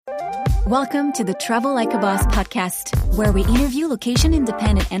Welcome to the Travel Like a Boss podcast, where we interview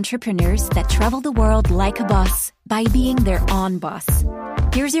location-independent entrepreneurs that travel the world like a boss by being their own boss.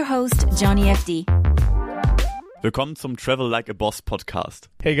 Here's your host, Johnny FD. Willkommen zum Travel Like a Boss podcast.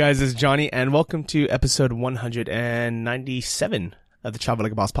 Hey guys, this is Johnny, and welcome to episode 197 of the Travel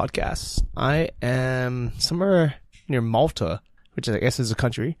Like a Boss podcast. I am somewhere near Malta, which I guess is a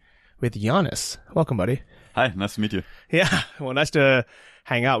country, with Giannis. Welcome, buddy. Hi, nice to meet you. Yeah, well, nice to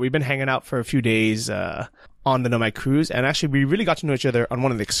hang out. We've been hanging out for a few days on the Nomad cruise, and actually we really got to know each other on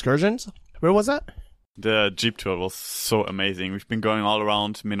one of the excursions. Where was that? The Jeep tour was so amazing. We've been going all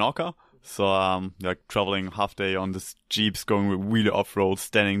around Menorca. So, traveling half day on this Jeeps, going really off-road,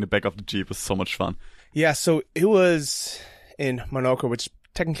 standing in the back of the Jeep was so much fun. Yeah, so it was in Menorca, which is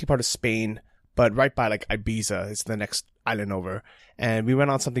technically part of Spain, but right by like Ibiza. It's the next island over. And we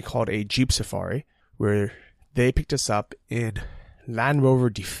went on something called a Jeep Safari, where they picked us up in Land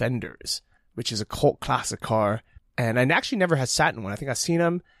Rover Defenders, which is a cult classic car. And I actually never had sat in one. I think I've seen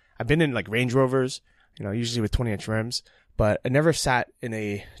them. I've been in like Range Rovers, usually with 20-inch rims, but I never sat in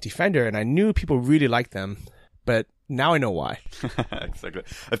a Defender, and I knew people really liked them, but now I know why. Exactly.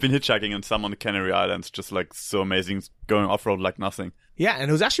 I've been hitchhiking in some on the Canary Islands, just like so amazing, going off-road like nothing. Yeah, and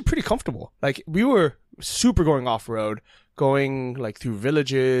it was actually pretty comfortable. Like, we were super going off-road, going like through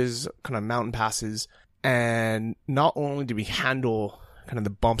villages, kind of mountain passes, and not only did we handle kind of the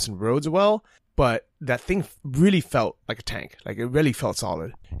bumps and roads well, but that thing really felt like a tank. Like, it really felt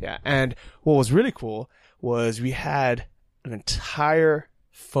solid. Yeah, and what was really cool was we had an entire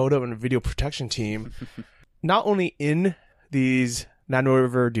photo and video protection team, not only in these Land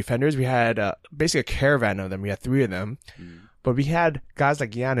Rover Defenders. We had basically a caravan of them. We had 3 of them, but we had guys like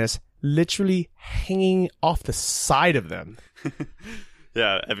Giannis literally hanging off the side of them.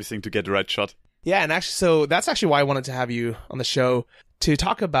 Yeah, everything to get the right shot. Yeah, and actually, so that's actually why I wanted to have you on the show to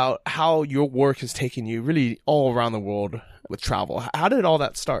talk about how your work has taken you really all around the world with travel. How did all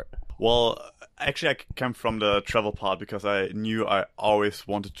that start? Well, actually, I came from the travel part because I knew I always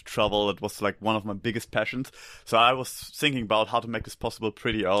wanted to travel. It was like one of my biggest passions. So I was thinking about how to make this possible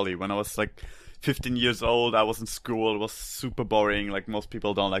pretty early. When I was like 15 years old, I was in school. It was super boring. Like, most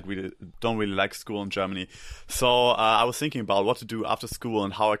people don't really like school in Germany. So I was thinking about what to do after school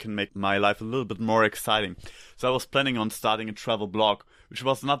and how I can make my life a little bit more exciting. So I was planning on starting a travel blog, which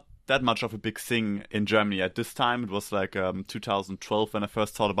was not that much of a big thing in Germany at this time. It was like 2012 when I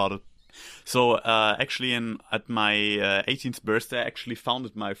first thought about it. So actually at my 18th birthday, I actually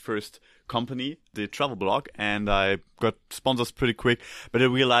founded my first company, the travel blog, and I got sponsors pretty quick, but I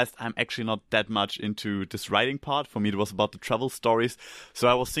realized I'm actually not that much into this writing part. For me, it was about the travel stories. So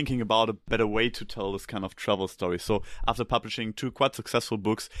I was thinking about a better way to tell this kind of travel story. So after publishing 2 quite successful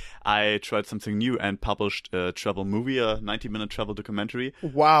books, I tried something new and published a travel movie, a 90-minute travel documentary.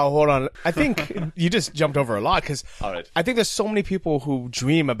 Wow, hold on. I think you just jumped over a lot, because Right. I think there's so many people who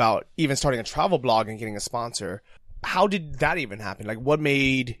dream about even starting a travel blog and getting a sponsor. How did that even happen? Like, what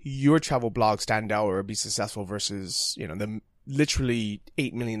made your travel blog stand out or be successful versus, the literally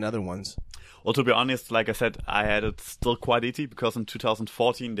 8 million other ones? Well, to be honest, like I said, I had it still quite easy because in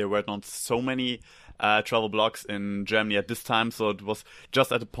 2014 there were not so many travel blogs in Germany at this time. So it was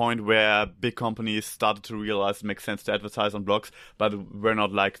just at a point where big companies started to realize it makes sense to advertise on blogs, but we're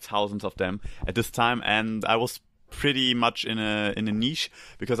not like thousands of them at this time. And I was pretty much in a niche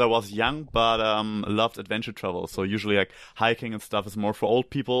because I was young but loved adventure travel. So usually like hiking and stuff is more for old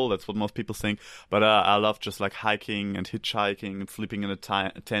people. That's what most people think. But I love just like hiking and hitchhiking and sleeping in a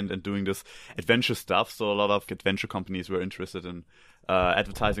tent and doing this adventure stuff. So a lot of adventure companies were interested in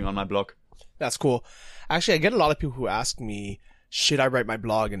advertising on my blog. That's cool. Actually, I get a lot of people who ask me, should I write my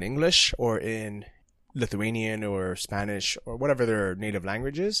blog in English or in Lithuanian or Spanish or whatever their native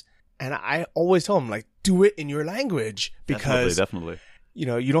language is? And I always tell them, like, do it in your language because, Definitely. you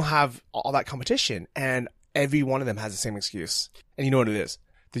don't have all that competition. And every one of them has the same excuse. And you know what it is.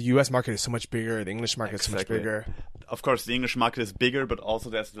 The US market is so much bigger. The English market is so much bigger. Of course, the English market is bigger, but also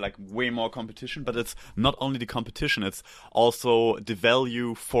there's like way more competition. But it's not only the competition, it's also the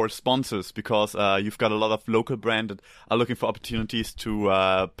value for sponsors, because you've got a lot of local brands that are looking for opportunities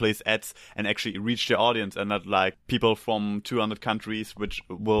to place ads and actually reach their audience, and not like people from 200 countries which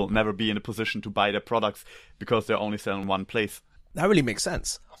will never be in a position to buy their products because they're only selling one place. That really makes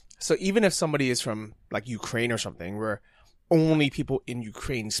sense. So even if somebody is from like Ukraine or something, where only people in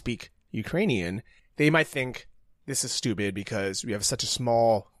Ukraine speak Ukrainian, they might think this is stupid because we have such a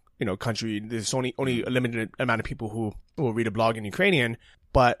small, country. There's only a limited amount of people who will read a blog in Ukrainian.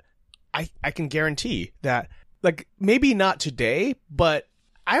 But I can guarantee that, like, maybe not today, but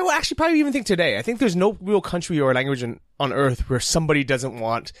I will actually probably even think today. I think there's no real country or language on earth where somebody doesn't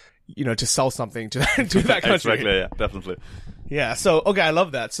want to sell something to that country. Exactly, yeah, definitely. Yeah. So, okay, I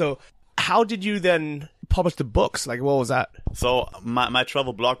love that. So how did you then publish the books? Like, what was that? So my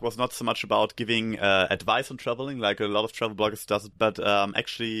travel blog was not so much about giving advice on traveling, like a lot of travel bloggers does it, but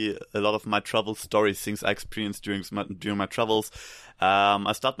actually a lot of my travel stories, things I experienced during my travels.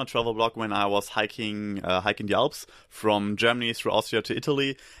 I started my travel blog when I was hiking the Alps from Germany through Austria to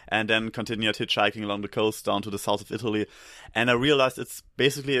Italy, and then continued hitchhiking along the coast down to the south of Italy. And I realized it's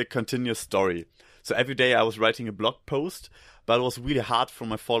basically a continuous story. So every day I was writing a blog post, but it was really hard for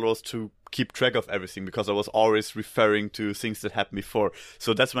my followers to keep track of everything because I was always referring to things that happened before.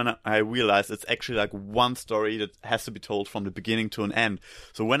 So that's when I realized it's actually like one story that has to be told from the beginning to an end.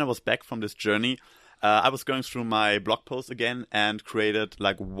 So when I was back from this journey, I was going through my blog post again and created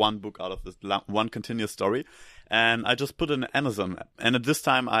like one book out of this one continuous story. And I just put it in Amazon. And at this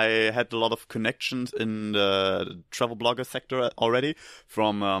time, I had a lot of connections in the travel blogger sector already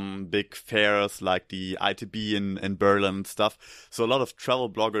from big fairs like the ITB in Berlin and stuff. So a lot of travel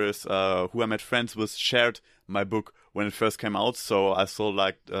bloggers who I met friends with shared my book when it first came out. So I sold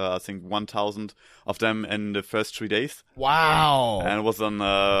like, I think 1,000 of them in the first 3 days. Wow. And it was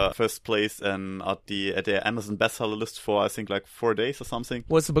on first place and at the Amazon bestseller list for, I think, like 4 days or something.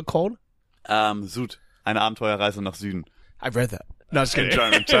 What's the book called? Süd. Eine Abenteuerreise nach Süden. I've read that. No, just kidding. In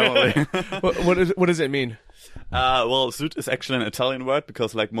German, totally. What does it mean? Well, Süd is actually an Italian word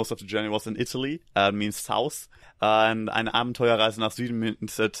because like most of the journey was in Italy. It means south. And eine Abenteuerreise nach Süden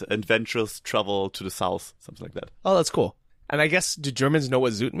means that adventurous travel to the south. Something like that. Oh, that's cool. And I guess, do Germans know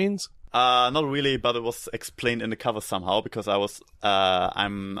what Zoot means? Not really, but it was explained in the cover somehow because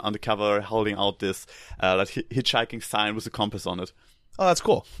I'm on the cover holding out this like hitchhiking sign with a compass on it. Oh, that's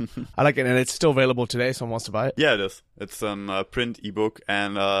cool. I like it. And it's still available today. If someone wants to buy it. Yeah, it is. It's a print ebook,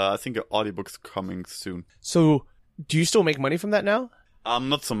 and I think an audiobook's coming soon. So, do you still make money from that now?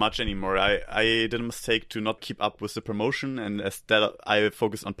 Not so much anymore. I did a mistake to not keep up with the promotion, and instead I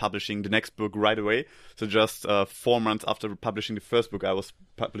focused on publishing the next book right away. So just 4 months after publishing the first book, I was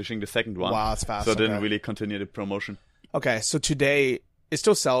publishing the second one. Wow, that's fast. So I didn't really continue the promotion. Okay, so today it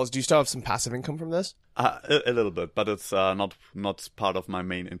still sells. Do you still have some passive income from this? A little bit, but it's not part of my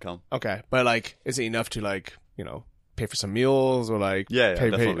main income. Okay, but like, is it enough to like, pay for some meals or like? Yeah,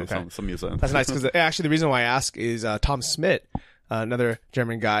 definitely okay. some meals. That's nice because actually the reason why I ask is Tom Smith, another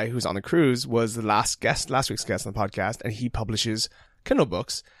German guy who's on the cruise, was the last week's guest on the podcast, and he publishes Kindle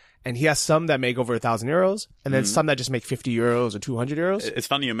books. And he has some that make over €1,000 and then some that just make €50 or €200. It's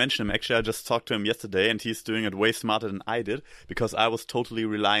funny you mention him. Actually, I just talked to him yesterday and he's doing it way smarter than I did because I was totally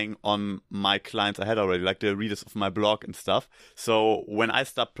relying on my clients I had already, like the readers of my blog and stuff. So when I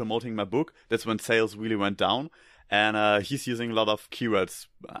stopped promoting my book, that's when sales really went down. And he's using a lot of keywords.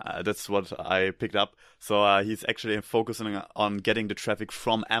 That's what I picked up. So he's actually focusing on getting the traffic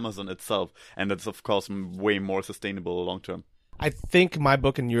from Amazon itself. And that's, of course, way more sustainable long term. I think my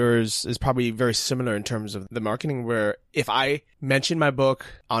book and yours is probably very similar in terms of the marketing, where if I mention my book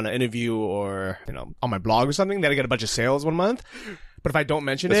on an interview or, on my blog or something, then I get a bunch of sales 1 month. But if I don't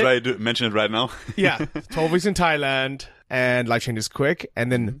mention That's it... why I do mention it right now. Yeah. 12 weeks in Thailand and Life Changes Quick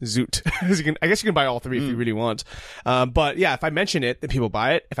and then Zoot. I guess you can buy all three if you really want. But yeah, if I mention it, then people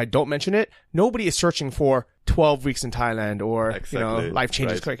buy it. If I don't mention it, nobody is searching for 12 weeks in Thailand or, exactly. Life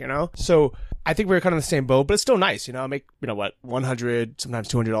Changes Quick, So I think we're kind of in the same boat, but it's still nice, I make, $100, sometimes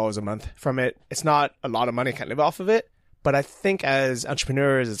 $200 a month from it. It's not a lot of money. I can't live off of it. But I think as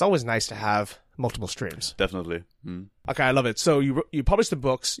entrepreneurs, it's always nice to have multiple streams. Definitely. Okay, I love it. So you published the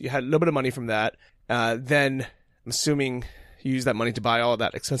books. You had a little bit of money from that. Then I'm assuming you used that money to buy all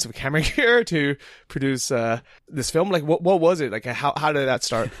that expensive camera gear to produce this film. Like, what was it? Like, how did that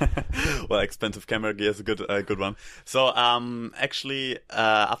start? Well, expensive camera gear is a good one. So actually,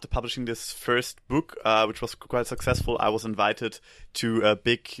 after publishing this first book, which was quite successful, I was invited to a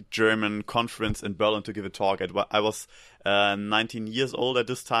big German conference in Berlin to give a talk. I was 19 years old at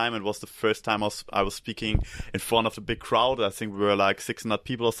this time. It was the first time I was speaking in front of the big crowd. I think we were like 600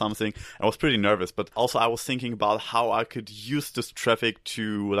 people or something. I was pretty nervous, but also I was thinking about how I could use this traffic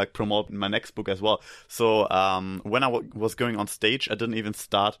to like promote my next book as well. So when I was going on stage, I didn't even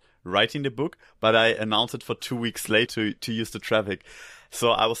start writing the book, but I announced it for 2 weeks later to use the traffic.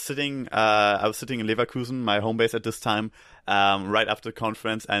 So I was sitting in Leverkusen, my home base at this time, right after the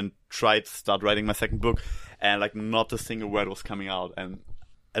conference, and tried to start writing my second book, and like not a single word was coming out. And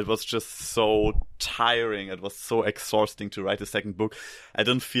it was just so tiring. It was so exhausting to write the second book. I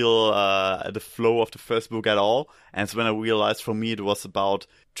didn't feel the flow of the first book at all. And so when I realized for me it was about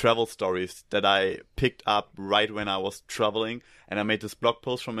travel stories that I picked up right when I was traveling, and I made this blog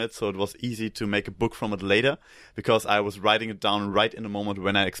post from it, so it was easy to make a book from it later because I was writing it down right in the moment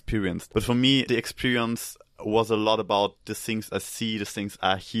when I experienced. But for me, the experience was a lot about the things I see, the things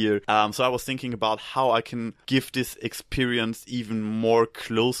I hear. So I was thinking about how I can give this experience even more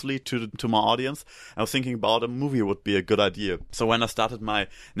closely to my audience. I was thinking about a movie would be a good idea. So when I started my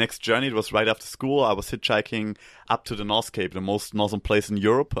next journey, it was right after school. I was hitchhiking up to the North Cape, the most northern place in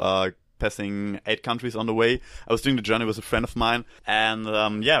Europe, passing 8 countries on the way. I was doing the journey with a friend of mine, and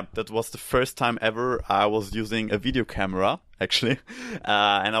that was the first time ever I was using a video camera, actually,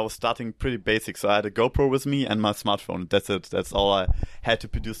 and I was starting pretty basic. So I had a GoPro with me and my smartphone. That's it. That's all I had to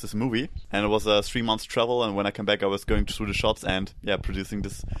produce this movie, and it was a 3 months travel. And when I came back, I was going through the shots and producing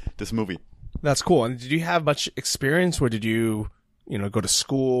this movie. That's cool. And did you have much experience, or did you go to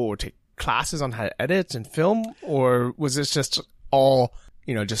school or take classes on how to edit and film, or was this just all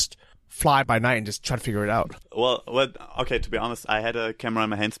just fly by night and just try to figure it out? Well, okay, to be honest, I had a camera in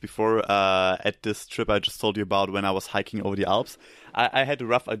my hands before at this trip I just told you about when I was hiking over the Alps. I had a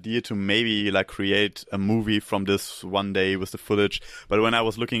rough idea to maybe create a movie from this one day with the footage, but when I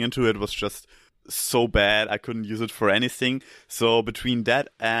was looking into it, it was just so bad I couldn't use it for anything. So between that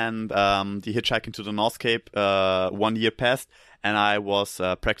and the hitchhiking to the North Cape, 1 year passed, and I was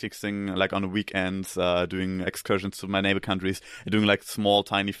practicing on the weekends, doing excursions to my neighbor countries, doing small,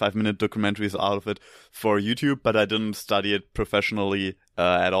 tiny 5-minute documentaries out of it for YouTube, but I didn't study it professionally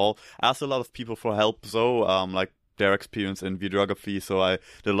at all. I asked a lot of people for help, their experience in videography, so I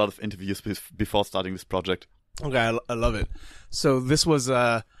did a lot of interviews before starting this project. Okay, I love it. So this was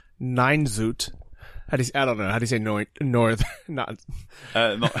Ninezoot. I don't know. How do you say north? Not.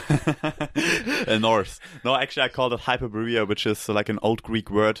 No. North. No, actually I called it Hyperborea, which is an old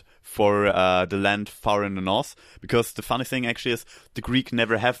Greek word for the land far in the north. Because the funny thing actually is the Greek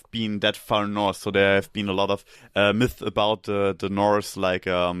never have been that far north. So there have been a lot of myth about the Norse,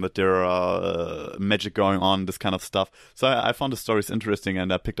 that there are magic going on, this kind of stuff. So I found the stories interesting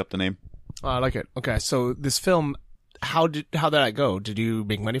and I picked up the name. Oh, I like it. Okay, so this film, how did that go? Did you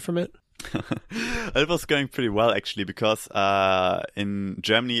make money from it? It was going pretty well actually, because in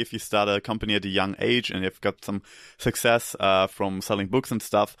Germany, if you start a company at a young age and you've got some success from selling books and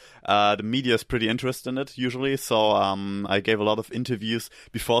stuff, the media is pretty interested in it usually. So I gave a lot of interviews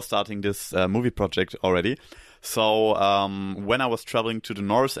before starting this movie project already. So when I was traveling to the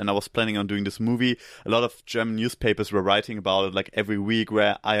north and I was planning on doing this movie, a lot of German newspapers were writing about it every week,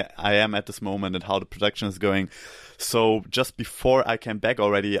 where I am at this moment and how the production is going. So just before I came back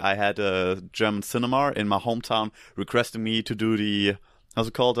already, I had a German cinema in my hometown requesting me to do the, how's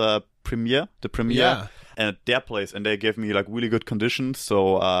it called, premiere? The premiere at their place, and they gave me really good conditions.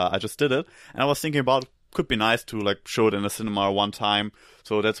 So I just did it, and I was thinking about, could be nice to show it in a cinema one time.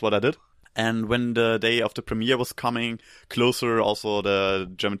 So that's what I did. And when the day of the premiere was coming closer, also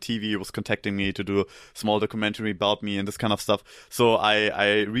the German TV was contacting me to do a small documentary about me and this kind of stuff. So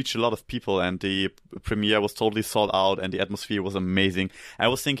I reached a lot of people, and the premiere was totally sold out and the atmosphere was amazing. I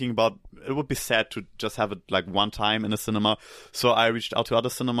was thinking about, it would be sad to just have it one time in a cinema. So I reached out to other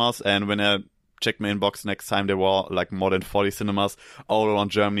cinemas, and when I checked my inbox next time, there were more than 40 cinemas all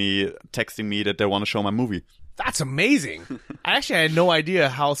around Germany texting me that they want to show my movie. That's amazing. I actually had no idea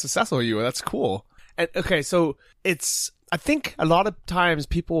how successful you were. That's cool. And okay, so I think a lot of times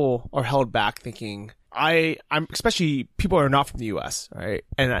people are held back thinking, I'm especially people who are not from the US, right?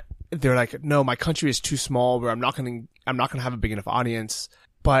 And they're like, no, my country is too small, where I'm not going to have a big enough audience.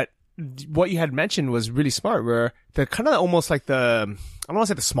 But what you had mentioned was really smart, where they're kind of almost I don't want to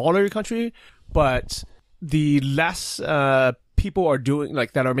say the smaller your country, but the less people are doing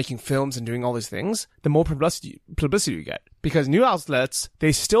that are making films and doing all these things, the more publicity you get. Because new outlets,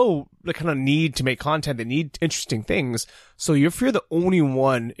 they still kind of need to make content. They need interesting things. So if you're the only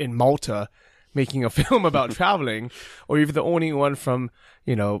one in Malta making a film about traveling, or if you're the only one from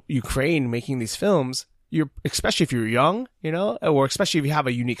Ukraine making these films, especially if you're young, or especially if you have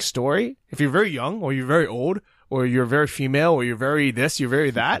a unique story. If you're very young, or you're very old, or you're very female, or you're very this, you're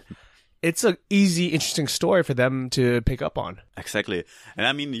very that. It's an easy, interesting story for them to pick up on. Exactly. And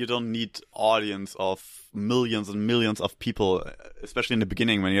I mean, you don't need audience of millions and millions of people, especially in the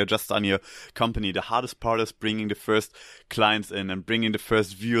beginning when you're just starting your company. The hardest part is bringing the first clients in and bringing the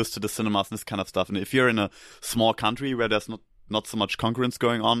first viewers to the cinemas and this kind of stuff. And if you're in a small country where there's not so much concurrence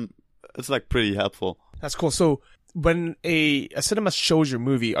going on, it's pretty helpful. That's cool. So when a cinema shows your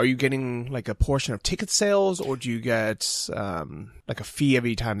movie, are you getting like a portion of ticket sales, or do you get like a fee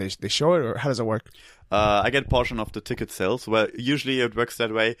every time they show it, or how does it work? I get a portion of the ticket sales. Well, usually it works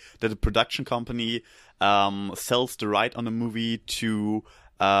that way that the production company sells the right on the movie to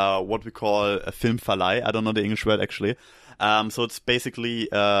what we call a Filmverleih. I don't know the English word actually. So it's basically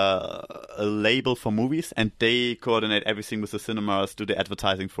a label for movies, and they coordinate everything with the cinemas, do the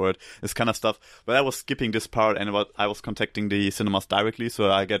advertising for it, this kind of stuff. But I was skipping this part, and I was contacting the cinemas directly, so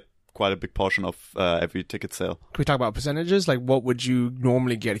I get quite a big portion of every ticket sale. Can we talk about percentages? Like, what would you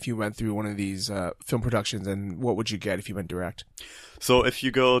normally get if you went through one of these film productions, and what would you get if you went direct? So if you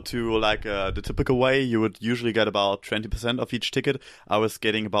go to like the typical way, you would usually get about 20% of each ticket. I was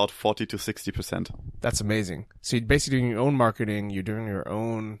getting about 40 to 60%. That's amazing. So you're basically doing your own marketing, you're doing your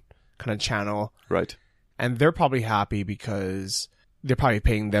own kind of channel. Right. And they're probably happy because they're probably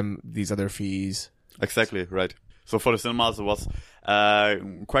paying them these other fees. Exactly, right. So for the cinemas, it was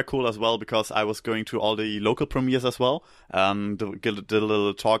quite cool as well, because I was going to all the local premieres as well, did a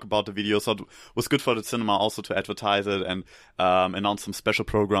little talk about the video. So it was good for the cinema also to advertise it and announce some special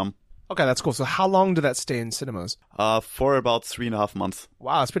program. Okay, that's cool. So how long did that stay in cinemas? For about 3.5 months.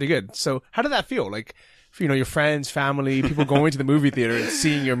 Wow, that's pretty good. So how did that feel? Like, you know, your friends, family, people going to the movie theater and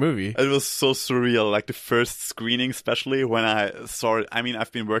seeing your movie. It was so surreal. Like the first screening, especially when I saw it. I mean,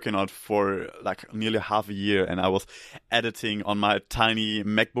 I've been working on it for like nearly half a year, and I was editing on my tiny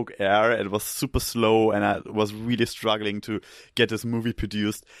MacBook Air. It was super slow, and I was really struggling to get this movie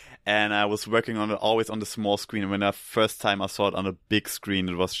produced. And I was working on it always on the small screen. And when the first time I saw it on a big screen,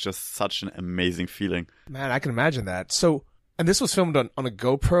 it was just such an amazing feeling. Man, I can imagine that. So, and this was filmed on a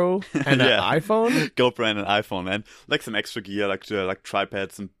GoPro and Yeah. an iPhone? GoPro and an iPhone, and like some extra gear, like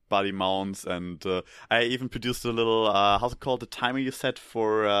tripods and body mounts, and I even produced a little how's it called, the timer you set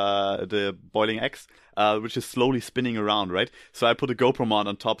for the boiling eggs, which is slowly spinning around, right? So I put a GoPro mount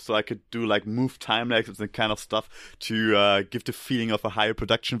on top, so I could do like move time lapses and kind of stuff to give the feeling of a higher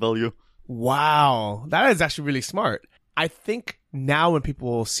production value. Wow, that is actually really smart. I think now when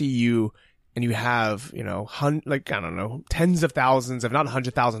people see you and you have, you know, tens of thousands, if not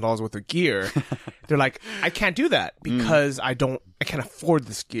 $100,000 worth of gear, they're like, I can't do that because I can't afford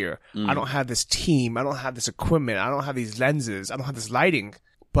this gear. I don't have this team. I don't have this equipment. I don't have these lenses. I don't have this lighting.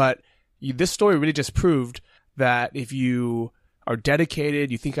 But this story really just proved that if you are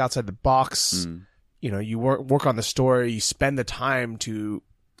dedicated, you think outside the box, you know, you work on the story, you spend the time to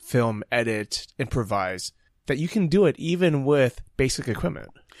film, edit, improvise, that you can do it even with basic equipment.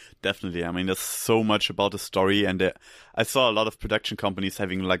 Definitely. I mean, there's so much about the story, and I saw a lot of production companies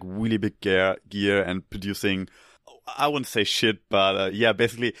having like really big gear and producing, I wouldn't say shit, but yeah,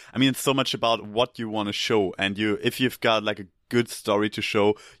 basically, I mean, it's so much about what you want to show, and if you've got like a good story to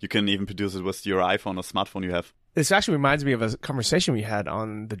show, you can even produce it with your iPhone or smartphone you have. This actually reminds me of a conversation we had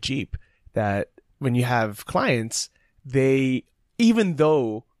on the Jeep, that when you have clients, even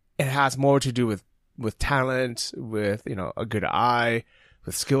though it has more to do with talent, with, you know, a good eye,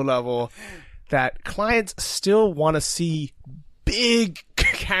 with skill level, that clients still want to see big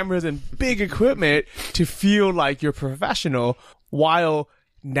cameras and big equipment to feel like you're professional, while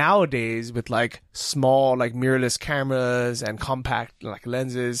nowadays with like small, like mirrorless cameras and compact like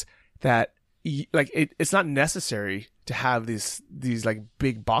lenses, that like it's not necessary to have these like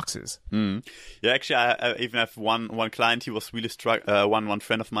big boxes. Yeah, actually, I even have one client. He was really one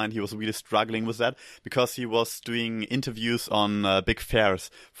friend of mine. He was really struggling with that because he was doing interviews on big fairs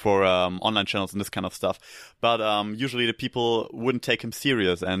for online channels and this kind of stuff. But usually the people wouldn't take him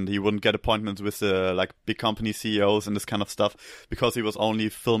serious, and he wouldn't get appointments with like big company CEOs and this kind of stuff because he was only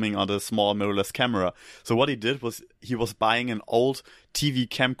filming on a small mirrorless camera. So what he did was he was buying an old TV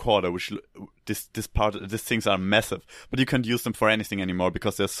camcorder, which these things are massive, but you can't use them for anything anymore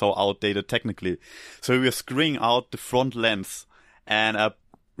because they're so outdated technically. So we were screwing out the front lens and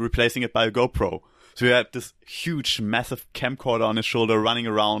replacing it by a GoPro. So you had this huge, massive camcorder on his shoulder running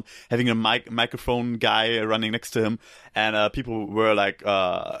around, having a microphone guy running next to him, and people were like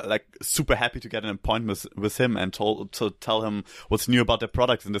super happy to get an appointment with him and to tell him what's new about their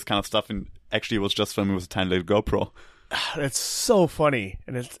products and this kind of stuff. And actually, it was just filming with a tiny little GoPro. It's so funny,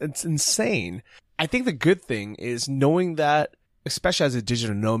 and it's insane. I think the good thing is knowing that, especially as a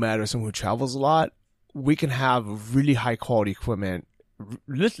digital nomad or someone who travels a lot, we can have really high quality equipment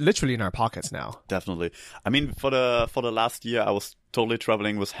literally in our pockets now. Definitely. I mean, for the last year, I was totally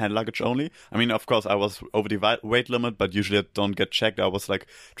traveling with hand luggage only. I mean, of course, I was over the weight limit, but usually I don't get checked. I was like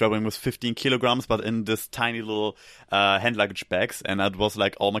traveling with 15 kilograms, but in this tiny little hand luggage bags. And that was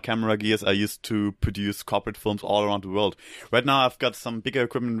like all my camera gears I used to produce corporate films all around the world. Right now, I've got some bigger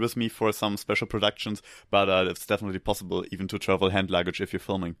equipment with me for some special productions, but it's definitely possible even to travel hand luggage if you're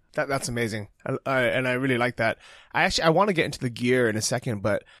filming. That's amazing. And I really like that. I want to get into the gear in a second,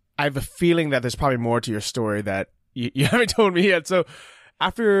 but I have a feeling that there's probably more to your story that you haven't told me yet. So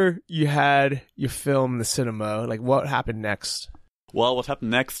after you had your film in the cinema, like what happened next? Well, what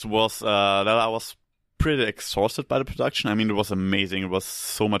happened next was that I was pretty exhausted by the production. I mean, it was amazing. It was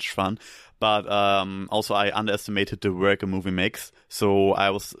so much fun. But also I underestimated the work a movie makes. So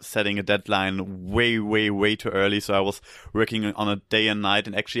I was setting a deadline way, way, way too early. So I was working on a day and night.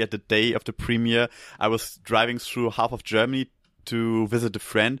 And actually at the day of the premiere, I was driving through half of Germany to visit a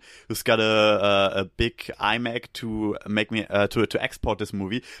friend who's got a big iMac to make me to export this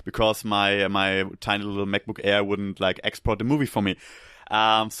movie, because my tiny little MacBook Air wouldn't like export the movie for me.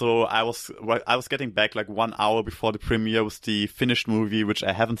 So I was getting back like 1 hour before the premiere with the finished movie, which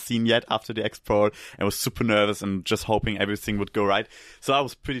I haven't seen yet after the export. I was super nervous and just hoping everything would go right. So I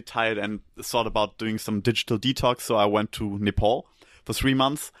was pretty tired and thought about doing some digital detox. So I went to Nepal for 3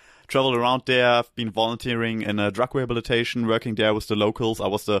 months. Traveled around there. I've been volunteering in a drug rehabilitation, working there with the locals. I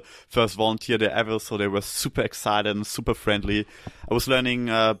was the first volunteer there ever, so they were super excited and super friendly. I was learning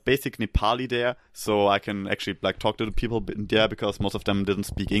basic Nepali there, so I can actually like talk to the people there, because most of them didn't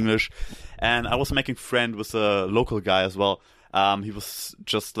speak English. And I was making friend with a local guy as well. He was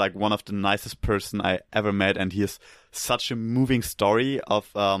just like one of the nicest person I ever met, and he has such a moving story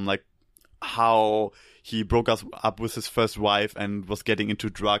of like how he broke up with his first wife and was getting into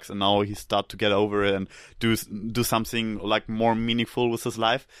drugs, and now he started to get over it and do something like more meaningful with his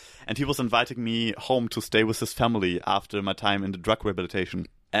life. And he was inviting me home to stay with his family after my time in the drug rehabilitation.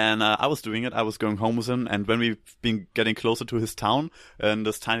 And I was doing it. I was going home with him. And when we've been getting closer to his town in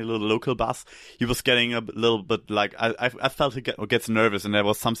this tiny little local bus, he was getting a little bit like, I felt he gets nervous. And there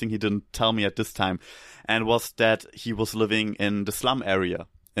was something he didn't tell me at this time. And was that he was living in the slum area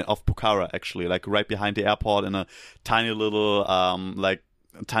of Pokhara, actually, like right behind the airport, in a tiny little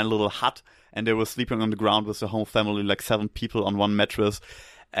hut. And they were sleeping on the ground with the whole family, like 7 people on one mattress.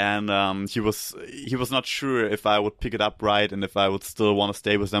 And he was not sure if I would pick it up right and if I would still want to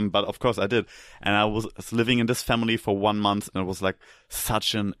stay with them, but of course I did. And I was living in this family for 1 month, and it was like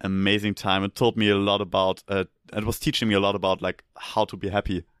such an amazing time. It taught me a lot about it was teaching me a lot about like how to be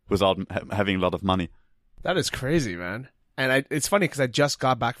happy without having a lot of money. That is crazy, man. And it's funny because I just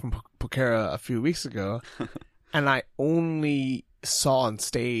got back from Pokhara a few weeks ago, and I only saw and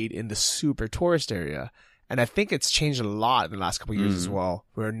stayed in the super tourist area. And I think it's changed a lot in the last couple of years as well,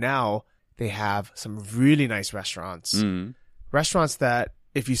 where now they have some really nice restaurants. Restaurants that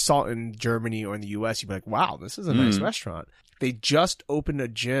if you saw it in Germany or in the US, you'd be like, wow, this is a nice restaurant. They just opened a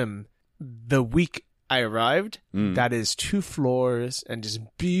gym the week I arrived that is 2 floors and just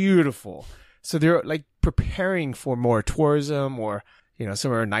beautiful. So they're like preparing for more tourism or, you know,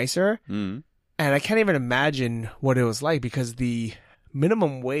 somewhere nicer. And I can't even imagine what it was like, because the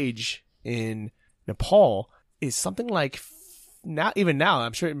minimum wage in Nepal is something like even now,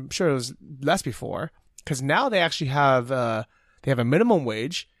 I'm sure it was less before, because now they actually have they have a minimum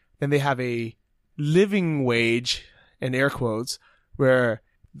wage, then they have a living wage in air quotes, where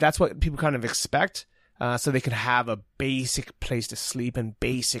that's what people kind of expect, so they can have a basic place to sleep and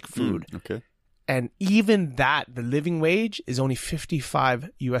basic food. Okay. And even that, the living wage is only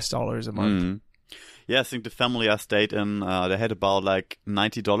 $55 a month. Yeah, I think the family I stayed in, they had about like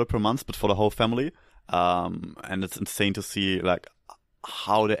 $90 per month, but for the whole family. And it's insane to see like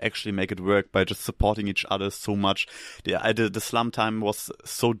how they actually make it work by just supporting each other so much. The slum time was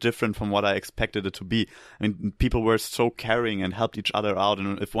so different from what I expected it to be. I mean, people were so caring and helped each other out.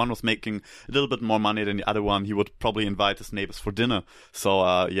 And if one was making a little bit more money than the other one, he would probably invite his neighbors for dinner.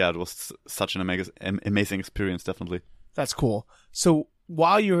 So, yeah, it was such an amazing experience, definitely. That's cool. So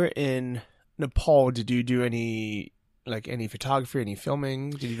while you were in Nepal, did you do any photography, any filming?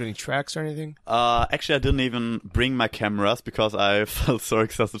 Did you do any treks or anything? Actually, I didn't even bring my cameras because I felt so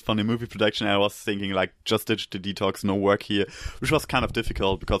exhausted from the movie production. I was thinking like just digital detox, no work here, which was kind of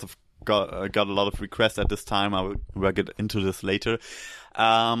difficult because I've got a lot of requests at this time. I will get into this later.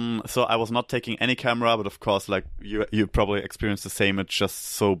 So I was not taking any camera, but of course, like you probably experienced the same. It's just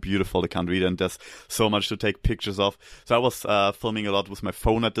so beautiful, the country, and there's so much to take pictures of. So I was filming a lot with my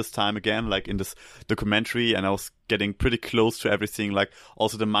phone at this time again, like in this documentary, and I was getting pretty close to everything, like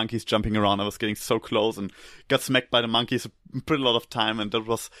also the monkeys jumping around. I was getting so close and got smacked by the monkeys a pretty lot of time, and that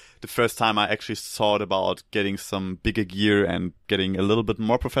was the first time I actually thought about getting some bigger gear and getting a little bit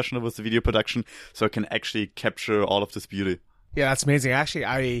more professional with the video production so I can actually capture all of this beauty. Yeah, that's amazing.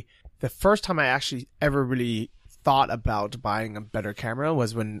 Actually, the first time I actually ever really thought about buying a better camera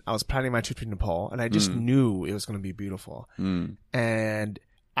was when I was planning my trip to Nepal, and I just knew it was going to be beautiful. And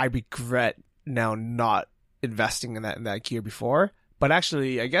I regret now not investing in that gear before. But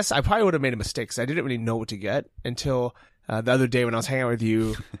actually, I guess I probably would have made a mistake because I didn't really know what to get until the other day when I was hanging out with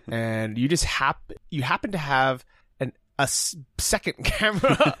you, and you just happen to have a second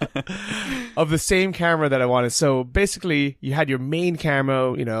camera of the same camera that I wanted. So basically, you had your main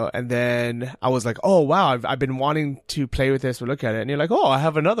camera, and then I was like, oh, wow, I've been wanting to play with this or look at it. And you're like, oh, I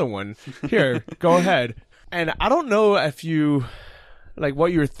have another one. Here, go ahead. And I don't know if you, like,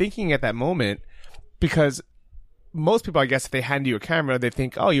 what you were thinking at that moment, because most people, I guess, if they hand you a camera, they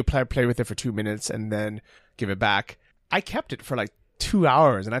think, oh, you play with it for 2 minutes and then give it back. I kept it for like 2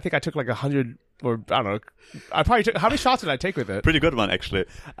 hours, and I think I took like 100, or I don't know. I probably took, how many shots did I take with it? Pretty good one, actually.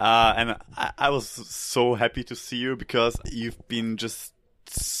 And I was so happy to see you because you've been just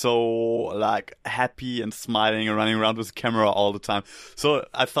so like happy and smiling and running around with the camera all the time. So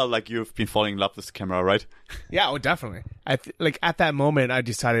I felt like you've been falling in love with the camera, right? Yeah, oh, definitely. Like at that moment, I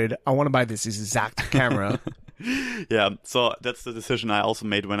decided I want to buy this exact camera. Yeah, so that's the decision I also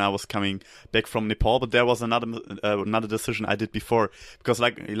made when I was coming back from Nepal. But there was another decision I did before, because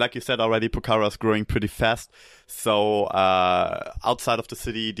like you said already, Pokhara is growing pretty fast. So outside of the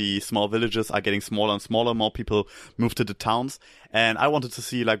city, the small villages are getting smaller and smaller. More people move to the towns, and I wanted to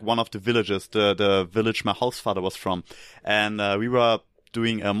see like one of the villages, the village my house father was from, and we were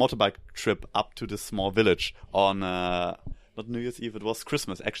doing a motorbike trip up to this small village on. Not New Year's Eve, it was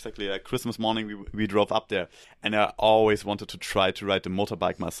Christmas. Exactly, like Christmas morning we drove up there. And I always wanted to try to ride the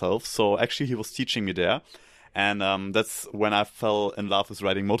motorbike myself. So actually he was teaching me there. And that's when I fell in love with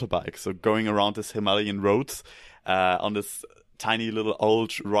riding motorbike. So going around this Himalayan roads on this tiny little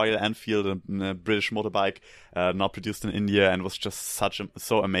old Royal Enfield, a British motorbike, not produced in India, and was just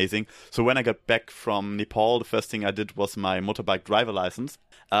so amazing. So when I got back from Nepal, the first thing I did was my motorbike driver license.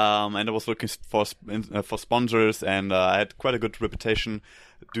 And I was looking for sponsors, and I had quite a good reputation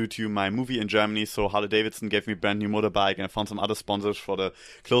due to my movie in Germany. So Harley Davidson gave me a brand new motorbike, and I found some other sponsors for the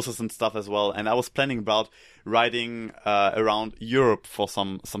clothes and stuff as well. And I was planning about riding around Europe for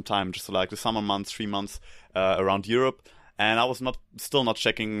some time, just like the summer months, 3 months around Europe. And I was still not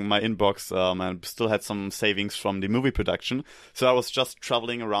checking my inbox, and still had some savings from the movie production. So I was just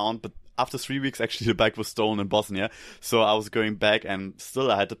traveling around, but after 3 weeks, actually, the bike was stolen in Bosnia. So I was going back, and still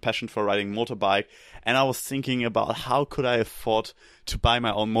I had the passion for riding motorbike. And I was thinking about how could I afford to buy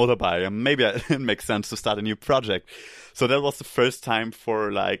my own motorbike? And maybe it makes sense to start a new project. So that was the first time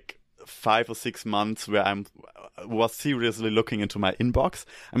for like 5 or 6 months where I was seriously looking into my inbox.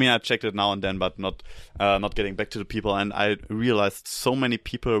 I mean, I checked it now and then, but not getting back to the people. And I realized so many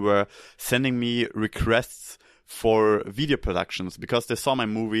people were sending me requests for video productions because they saw my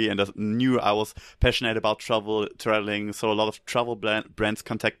movie and they knew I was passionate about traveling. So a lot of travel brands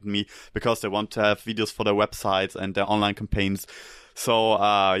contacted me because they want to have videos for their websites and their online campaigns. So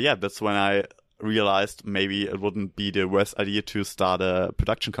yeah, that's when I realized maybe it wouldn't be the worst idea to start a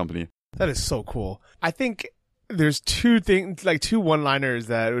production company. That is so cool. I think there's two things, like two one-liners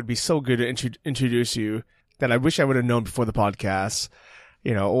that would be so good to introduce you that I wish I would have known before the podcast,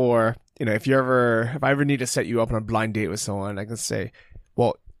 or, if I ever need to set you up on a blind date with someone, I can say,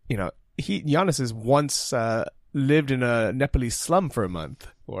 well, Giannis has once lived in a Nepalese slum for a month,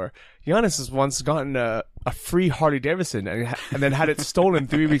 or Giannis has once gotten a free Harley Davidson and then had it stolen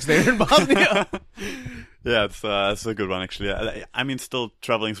 3 weeks later in Bosnia. Yeah, it's a good one, actually. I mean, still,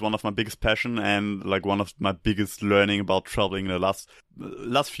 traveling is one of my biggest passion, and like one of my biggest learning about traveling in the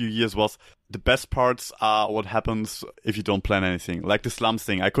last few years was the best parts are what happens if you don't plan anything. Like the slums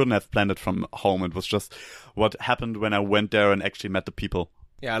thing, I couldn't have planned it from home. It was just what happened when I went there and actually met the people.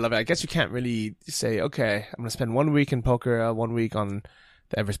 Yeah, I love it. I guess you can't really say, okay, I'm going to spend 1 week in Pokhara, 1 week on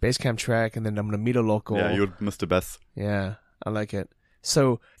the Everest Base Camp trek, and then I'm going to meet a local. Yeah, you would miss the best. Yeah, I like it.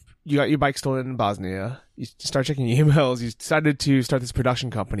 So you got your bike stolen in Bosnia. You start checking your emails. You decided to start this production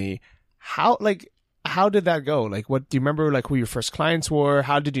company. How did that go? Like, what do you remember? Like, who your first clients were?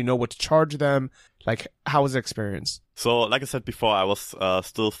 How did you know what to charge them? Like, how was the experience? So, like I said before, I was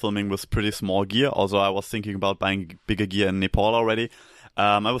still filming with pretty small gear. Also, I was thinking about buying bigger gear in Nepal already.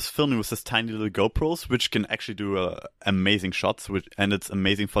 I was filming with this tiny little GoPros, which can actually do amazing shots, and it's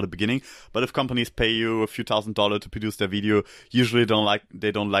amazing for the beginning. But if companies pay you a few $1,000s to produce their video, usually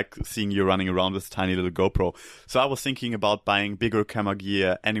they don't like seeing you running around with this tiny little GoPro. So I was thinking about buying bigger camera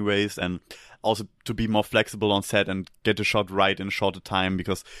gear anyways, and also to be more flexible on set and get the shot right in a shorter time,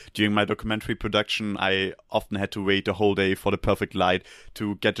 because during my documentary production, I often had to wait a whole day for the perfect light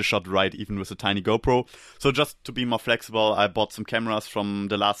to get the shot right, even with a tiny GoPro. So just to be more flexible, I bought some cameras from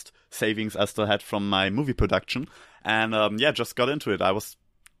the last savings I still had from my movie production. And just got into it. I was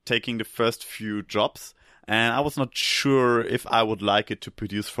taking the first few jobs, and I was not sure if I would like it to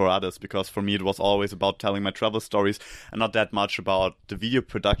produce for others, because for me it was always about telling my travel stories and not that much about the video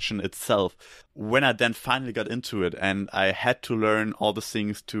production itself. When I then finally got into it and I had to learn all the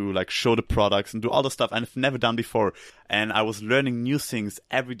things to like show the products and do all the stuff I've never done before, and I was learning new things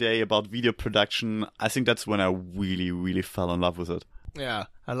every day about video production, I think that's when I really, really fell in love with it. Yeah,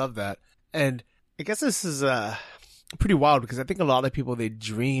 I love that. And I guess this is pretty wild, because I think a lot of people, they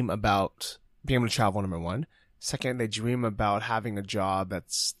dream about being able to travel, number one. Second, they dream about having a job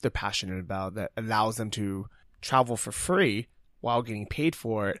that's they're passionate about, that allows them to travel for free while getting paid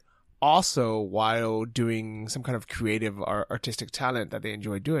for it. Also, while doing some kind of creative or artistic talent that they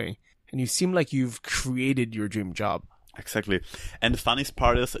enjoy doing. And you seem like you've created your dream job. Exactly. And the funniest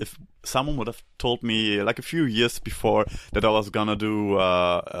part is, if someone would have told me like a few years before that I was gonna do,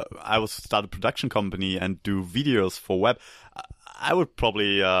 I would start a production company and do videos for web, I would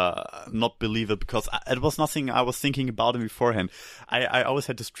probably not believe it, because it was nothing I was thinking about beforehand. I always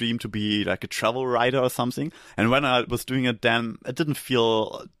had this dream to be like a travel writer or something. And when I was doing it, then it didn't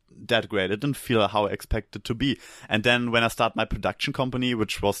feel that great. It didn't feel how I expected it to be. And then when I started my production company,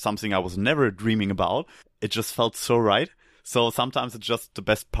 which was something I was never dreaming about, it just felt so right. So sometimes it's just the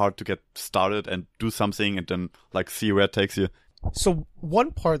best part to get started and do something and then like see where it takes you. So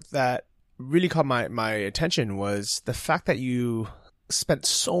one part that really caught my attention was the fact that you spent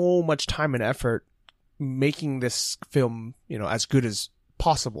so much time and effort making this film, as good as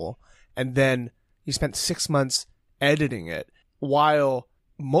possible. And then you spent 6 months editing it, while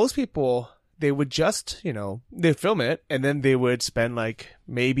most people, they would just, they'd film it and then they would spend like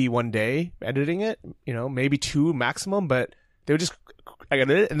maybe 1 day editing it, maybe 2 maximum, but they would just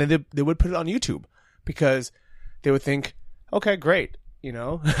edit it and then they would put it on YouTube, because they would think, okay, great.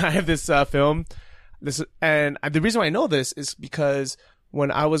 I have this film. And the reason why I know this is because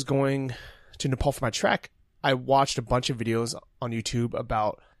when I was going to Nepal for my trek, I watched a bunch of videos on YouTube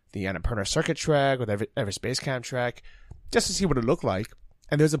about the Annapurna Circuit trek or the Everest Base Camp trek, just to see what it looked like.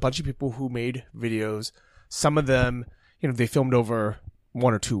 And there's a bunch of people who made videos. Some of them, they filmed over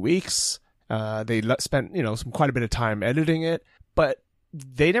 1 or 2 weeks. They spent, quite a bit of time editing it, but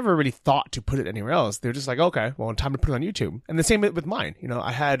they never really thought to put it anywhere else. They're just like, okay, well, time to put it on YouTube. And the same with mine.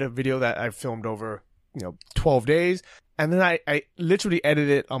 I had a video that I filmed over, 12 days. And then I literally edited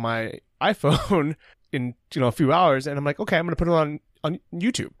it on my iPhone in, a few hours. And I'm like, okay, I'm going to put it on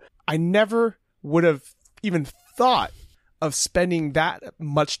YouTube. I never would have even thought of spending that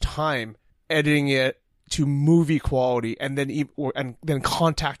much time editing it to movie quality and then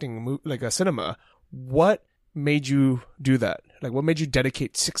contacting like a cinema. What made you do that? Like, what made you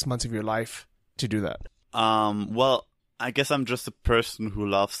dedicate 6 months of your life to do that? Well, I guess I'm just a person who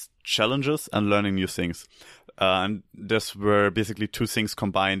loves challenges and learning new things. And this were basically 2 things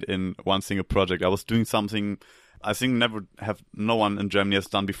combined in one single project. I was doing something I think no one in Germany has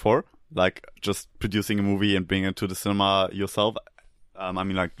done before, like just producing a movie and bringing it to the cinema yourself.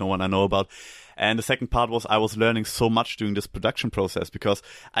 Like no one I know about. And the second part was I was learning so much during this production process, because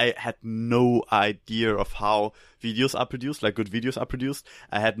I had no idea of how videos are produced, like good videos are produced.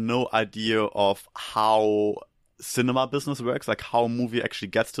 I had no idea of how cinema business works, like how a movie actually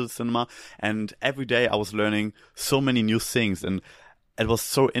gets to the cinema. And every day I was learning so many new things, and it was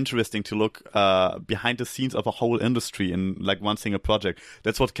so interesting to look behind the scenes of a whole industry in like one single project.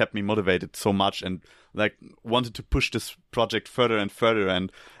 That's what kept me motivated so much, and like wanted to push this project further and further,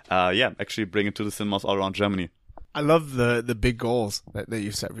 and actually bring it to the cinemas all around Germany. I love the big goals that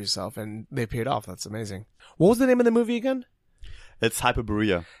you set for yourself, and they paid off. That's amazing. What was the name of the movie again? It's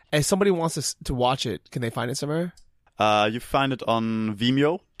Hyperborea. If somebody wants to watch it, can they find it somewhere? You find it on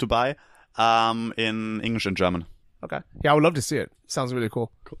Vimeo to buy, in English and German. Okay. Yeah, I would love to see it. Sounds really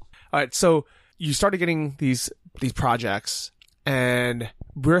cool. Cool. All right. So you started getting these projects, and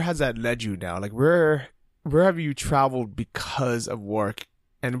where has that led you now? Like where have you traveled because of work,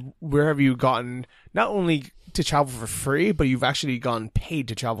 and where have you gotten not only to travel for free, but you've actually gotten paid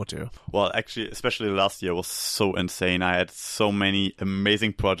to travel to? Well, actually, especially last year was so insane. I had so many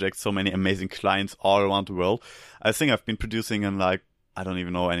amazing projects, so many amazing clients all around the world. I think I've been producing in like I don't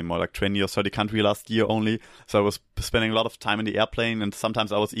even know anymore, like 20 or 30 countries last year only. So I was spending a lot of time in the airplane, and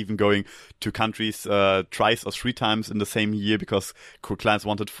sometimes I was even going to countries twice or 3 times in the same year because clients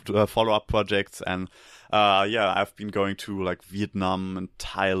wanted follow-up projects. And I've been going to like Vietnam and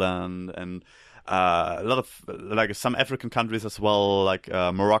Thailand and a lot of like some African countries as well, like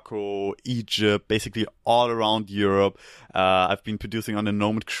Morocco, Egypt, basically all around Europe. I've been producing on the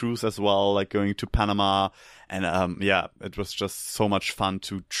Nomad cruise as well, like going to Panama. And it was just so much fun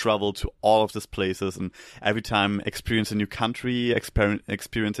to travel to all of these places and every time experience a new country,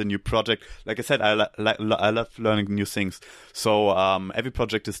 experience a new project. Like I said, I love learning new things. So every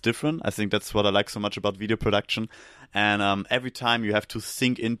project is different. I think that's what I like so much about video production. And every time you have to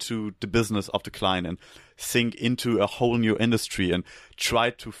think into the business of the client and think into a whole new industry and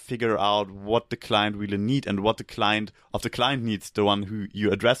try to figure out what the client really need and what the client needs, the one who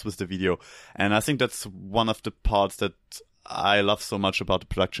you address with the video. And I think that's one of the parts that I love so much about the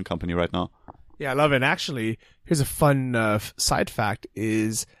production company right now. Yeah, I love it. And actually, here's a fun side fact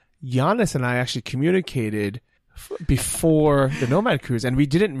is Giannis and I actually communicated before the Nomad Cruise, and we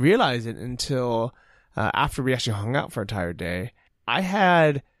didn't realize it until after we actually hung out for an entire day. I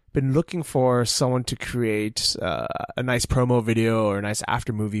had been looking for someone to create a nice promo video or a nice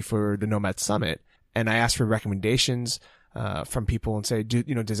after movie for the Nomad Summit, and I asked for recommendations from people and say,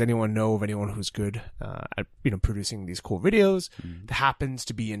 does anyone know of anyone who's good at producing these cool videos that happens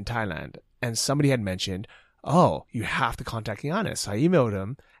to be in Thailand? And somebody had mentioned, oh, you have to contact Giannis. So I emailed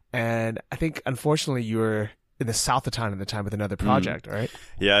him, and I think unfortunately you were in the south of Thailand at the time with another project, right?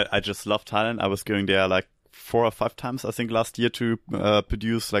 Yeah, I just love Thailand. I was going there like 4 or 5 times, I think, last year to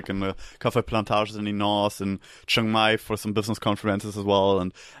produce like in the coffee plantations in the north and Chiang Mai for some business conferences as well.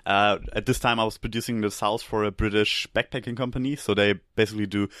 And at this time I was producing in the south for a British backpacking company. So they basically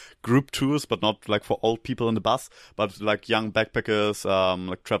do group tours, but not like for old people in the bus, but like young backpackers,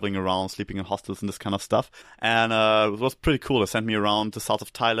 like traveling around, sleeping in hostels and this kind of stuff. And it was pretty cool. They sent me around the south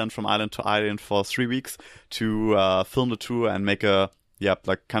of Thailand from island to island for 3 weeks to film the tour and make a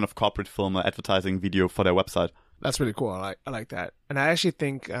like kind of corporate film advertising video for their website. That's really cool. I like that. And I actually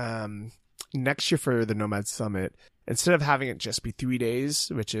think next year for the Nomad Summit, instead of having it just be 3 days,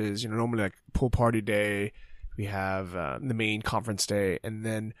 which is normally like pool party day, we have the main conference day, and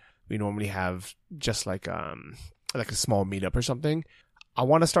then we normally have just like a small meetup or something. I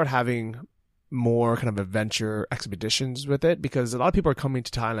want to start having more kind of adventure expeditions with it, because a lot of people are coming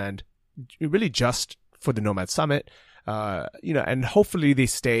to Thailand really just for the Nomad Summit. And hopefully they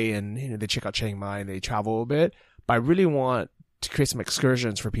stay and they check out Chiang Mai and they travel a bit. But I really want to create some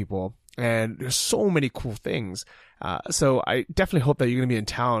excursions for people, and there's so many cool things. So I definitely hope that you're going to be in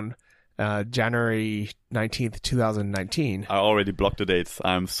town January 19th, 2019. I already blocked the dates.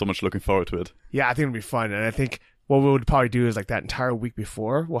 I'm so much looking forward to it. Yeah, I think it'll be fun. And I think what we would probably do is like that entire week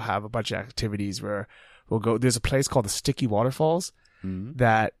before, we'll have a bunch of activities where we'll go. There's a place called the Sticky Waterfalls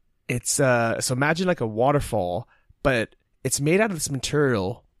that it's so imagine like a waterfall, but it's made out of this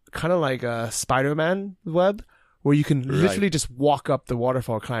material, kind of like a Spider-Man web, where you can literally just walk up the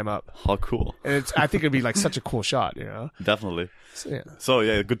waterfall, climb up. How cool. And I think it'd be like such a cool shot, Definitely.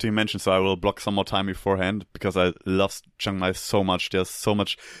 So good to mention. So I will block some more time beforehand because I love Chiang Mai so much. There's so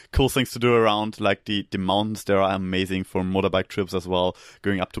much cool things to do around, like the mountains there are amazing for motorbike trips as well,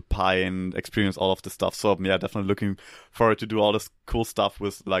 going up to Pai and experience all of the stuff. So definitely looking forward to do all this cool stuff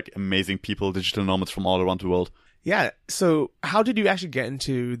with like amazing people, digital nomads from all around the world. Yeah. So how did you actually get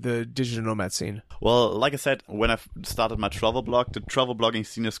into the digital nomad scene? Well, like I said, when I started my travel blog, the travel blogging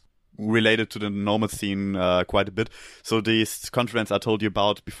scene is related to the nomad scene quite a bit. So this conference I told you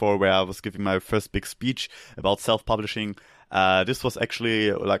about before, where I was giving my first big speech about self-publishing, this was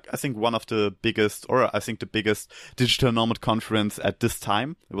actually like, I think one of the biggest, or I think the biggest digital nomad conference at this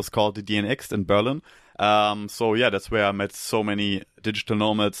time. It was called the DNX in Berlin. That's where I met so many digital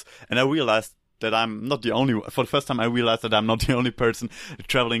nomads, and I realized that I'm not the only, for the first time I realized that I'm not the only person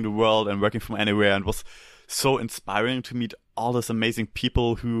traveling the world and working from anywhere, and was so inspiring to meet all these amazing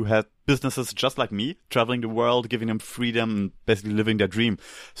people who had businesses just like me, traveling the world, giving them freedom and basically living their dream.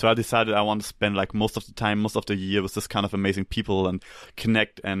 So I decided I want to spend like most of the time, most of the year with this kind of amazing people and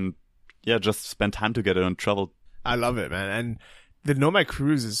connect and just spend time together and travel. I love it, man. And the Nomad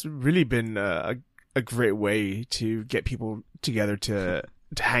Cruise has really been a great way to get people together to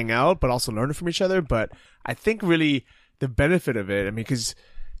hang out, but also learn from each other. But I think really the benefit of it, because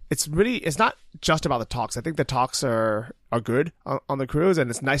it's not just about the talks. I think the talks are good on the cruise, and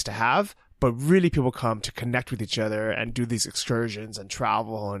it's nice to have, but really people come to connect with each other and do these excursions and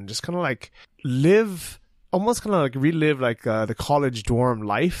travel and just kind of like live, almost kind of like relive like the college dorm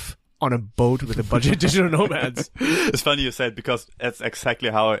life on a boat with a bunch of digital nomads. It's funny you said, because that's exactly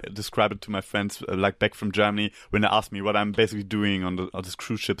how I describe it to my friends, like back from Germany, when they ask me what I'm basically doing on this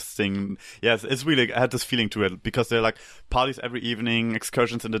cruise ship thing. Yes, it's really, I had this feeling to it, because they're like parties every evening,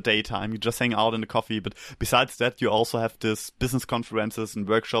 excursions in the daytime, you just hang out in the coffee. But besides that, you also have this business conferences and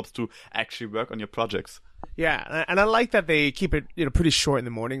workshops to actually work on your projects. Yeah, and I like that they keep it, pretty short in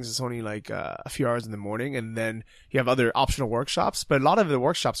the mornings. It's only like a few hours in the morning, and then you have other optional workshops. But a lot of the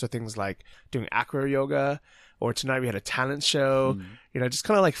workshops are things like doing acro yoga, or tonight we had a talent show. Just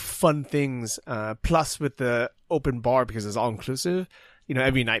kind of like fun things. Plus with the open bar, because it's all inclusive.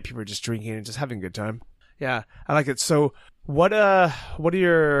 Every night people are just drinking and just having a good time. Yeah, I like it. So what are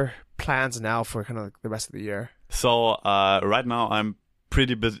your plans now for kind of like the rest of the year? So right now I'm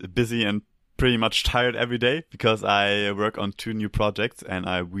pretty busy and pretty much tired every day, because I work on 2 new projects and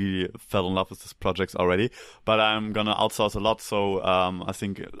I really fell in love with these projects already. But I'm gonna outsource a lot, so I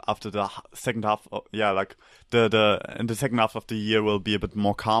think after the second half, in the second half of the year will be a bit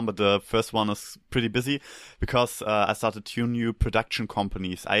more calm. But the first one is pretty busy, because I started 2 new production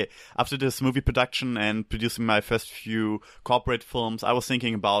companies. After this movie production and producing my first few corporate films, I was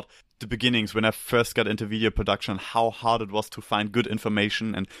thinking about the beginnings when I first got into video production, how hard it was to find good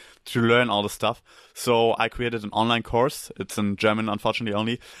information and to learn all the stuff. So I created an online course. It's in German, unfortunately,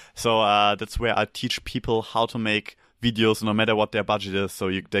 only. So that's where I teach people how to make videos no matter what their budget is,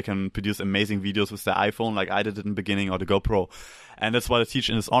 so they can produce amazing videos with their iPhone like I did in the beginning, or the GoPro. And that's what I teach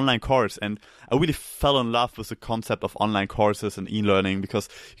in this online course. And I really fell in love with the concept of online courses and e-learning, because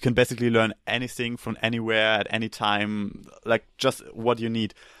you can basically learn anything from anywhere at any time, like just what you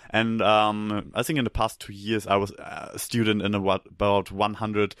need. And I think in the past 2 years, I was a student in about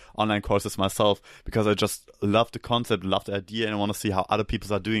 100 online courses myself, because I just love the concept, love the idea, and I want to see how other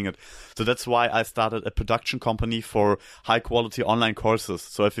people are doing it. So that's why I started a production company for high quality online courses.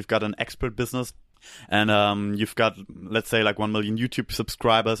 So if you've got an expert business, and you've got, let's say, like 1 million YouTube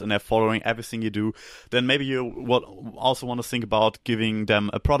subscribers, and they're following everything you do, then maybe you also want to think about giving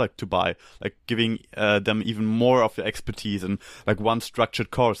them a product to buy, like giving them even more of your expertise and like one structured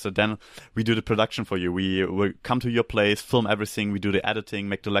course. So then we do the production for you. We will come to your place, film everything, we do the editing,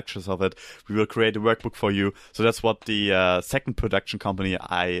 make the lectures of it, we will create a workbook for you. So that's what the second production company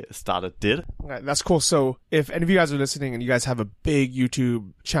I started did. Right, that's cool. So if any of you guys are listening and you guys have a big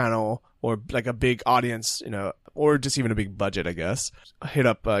YouTube channel, or like a big audience, or just even a big budget, I guess, hit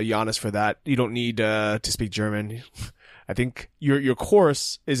up Jonas for that. You don't need to speak German. I think your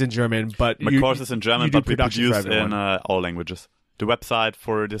course is in German, but my course is in German, but we produce in all languages. The website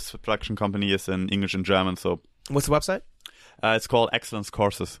for this production company is in English and German. So what's the website? It's called Excellence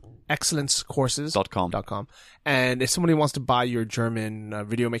Courses. Excellencecourses.com. And if somebody wants to buy your German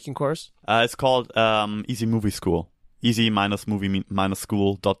video making course? It's called Easy Movie School.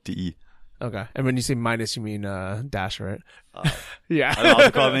 easy-movie-school.de. Okay. And when you say minus, you mean dash, right? Yeah. I don't know how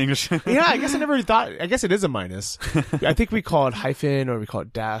to call it in English. Yeah, I guess I never thought. I guess it is a minus. I think we call it hyphen, or we call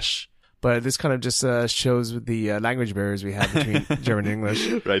it dash. But this kind of just shows the language barriers we have between German and English.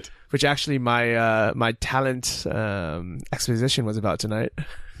 Right. Which actually my talent exposition was about tonight.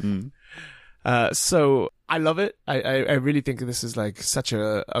 So I love it. I really think this is like such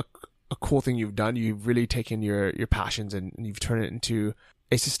a cool thing you've done. You've really taken your passions and you've turned it into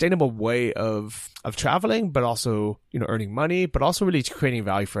a sustainable way of traveling, but also, earning money, but also really creating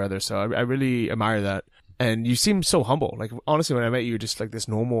value for others. So I really admire that. And you seem so humble. Like, honestly, when I met you, you're just like this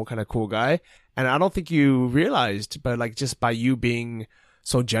normal kind of cool guy. And I don't think you realized, but like just by you being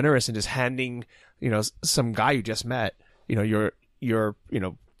so generous and just handing, some guy you just met, your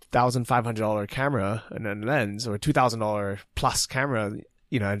 $1,500 camera and a lens, or $2,000 plus camera, and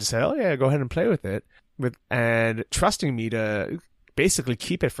just say, oh yeah, go ahead and play with it, and trusting me to basically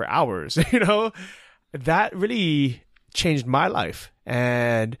keep it for hours, that really changed my life.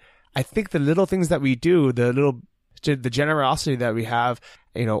 And I think the little things that we do, the generosity that we have,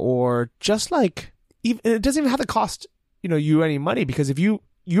 or just like, even, it doesn't even have to cost, you any money, because if you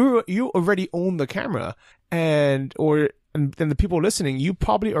already own the camera, and then the people listening, you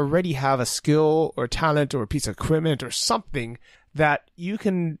probably already have a skill or talent or a piece of equipment or something that you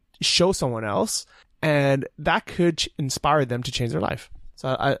can show someone else, and that could inspire them to change their life. So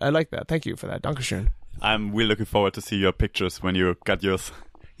I like that. Thank you for that. Dankeschön. I'm really looking forward to see your pictures when you got yours.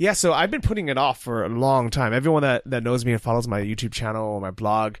 Yeah, so I've been putting it off for a long time. Everyone that knows me and follows my YouTube channel or my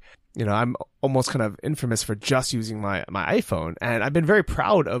blog, I'm almost kind of infamous for just using my iPhone. And I've been very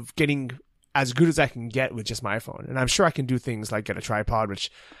proud of getting as good as I can get with just my iPhone. And I'm sure I can do things like get a tripod,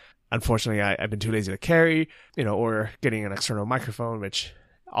 which unfortunately I've been too lazy to carry, or getting an external microphone, which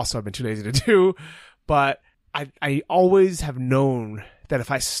also I've been too lazy to do. But I always have known that if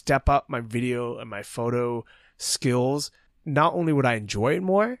I step up my video and my photo skills, not only would I enjoy it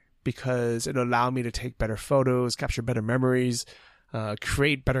more because it'll allow me to take better photos, capture better memories,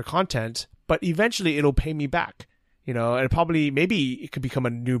 create better content, but eventually it'll pay me back. And probably, maybe it could become a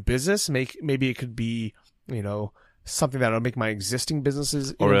new business. Maybe it could be, something that'll make my existing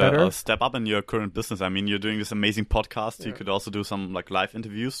businesses even better. Or a step up in your current business. I mean, you're doing this amazing podcast. Yeah. You could also do some like live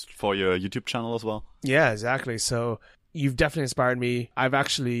interviews for your YouTube channel as well. Yeah, exactly. So you've definitely inspired me. I've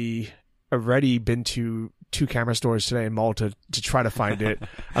actually already been to 2 camera stores today in Malta to try to find it.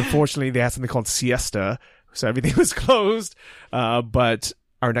 Unfortunately, they had something called siesta, so everything was closed. But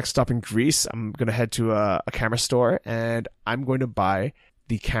our next stop in Greece, I'm going to head to a camera store, and I'm going to buy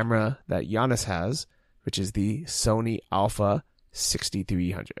the camera that Giannis has, which is the Sony Alpha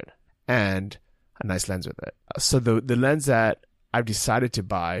 6300, and a nice lens with it. So the lens that I've decided to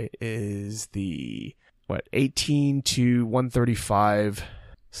buy is the 18 to 135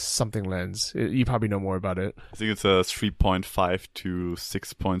 something lens. You probably know more about it. I think it's a 3.5 to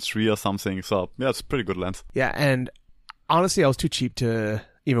 6.3 or something. So yeah, it's a pretty good lens. Yeah, and honestly, I was too cheap to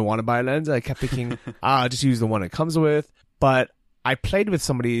even want to buy a lens. I kept thinking, I'll just use the one it comes with. But I played with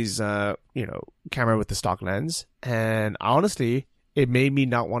somebody's, camera with the stock lens, and honestly, it made me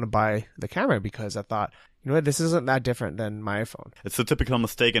not want to buy the camera because I thought, this isn't that different than my iPhone. It's a typical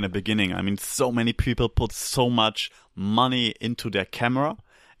mistake in the beginning. I mean, so many people put so much money into their camera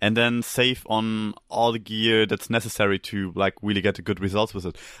and then save on all the gear that's necessary to like really get a good results with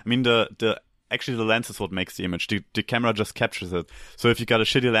it. I mean, actually the lens is what makes the image. The camera just captures it. So if you got a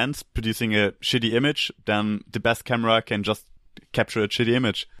shitty lens producing a shitty image, then the best camera can just capture a shitty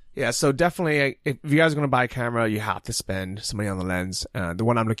image. Yeah, so definitely, if you guys are going to buy a camera, you have to spend some money on the lens. The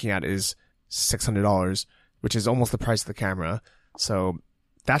one I'm looking at is $600, which is almost the price of the camera. So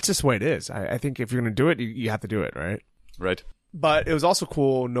that's just the way it is. I think if you're going to do it, you have to do it, right? Right. But it was also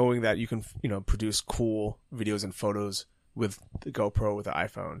cool knowing that you can, produce cool videos and photos with the GoPro, with the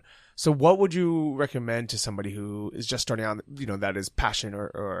iPhone. So what would you recommend to somebody who is just starting out, that is passionate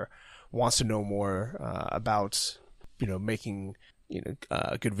or wants to know more about, making,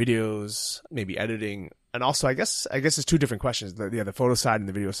 good videos, maybe editing? And also, I guess it's 2 different questions, the photo side and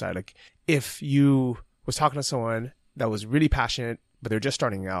the video side. Like, if you was talking to someone that was really passionate, but they're just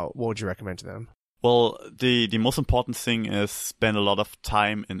starting out, what would you recommend to them? Well, the most important thing is spend a lot of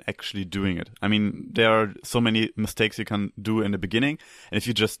time in actually doing it. I mean, there are so many mistakes you can do in the beginning, and if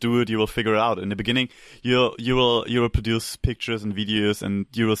you just do it, you will figure it out. In the beginning, you will produce pictures and videos, and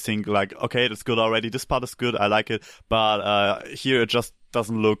you will think like, okay, that's good already. This part is good, I like it, but here it just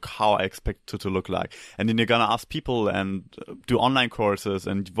doesn't look how I expect it to look like. And then you're gonna ask people and do online courses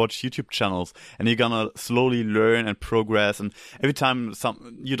and watch YouTube channels, and you're gonna slowly learn and progress. And every time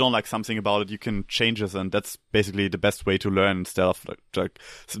you don't like something about it, you can change it, and that's basically the best way to learn instead of like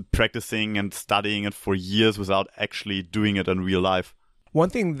practicing and studying it for years without actually doing it in real life. One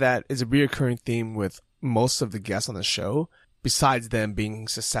thing that is a recurring theme with most of the guests on the show, besides them being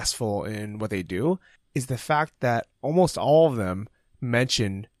successful in what they do, is the fact that almost all of them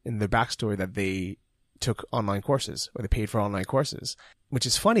mention in their backstory that they took online courses or they paid for online courses, which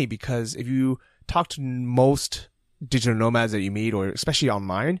is funny because if you talk to most digital nomads that you meet, or especially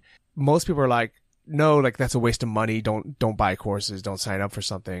online, most people are like, no, like that's a waste of money. Don't buy courses. Don't sign up for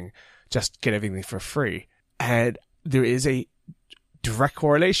something. Just get everything for free. And there is a direct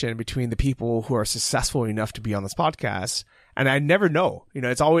correlation between the people who are successful enough to be on this podcast. And I never know,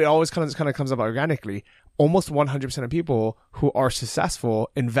 it's always kind of comes up organically. Almost 100% of people who are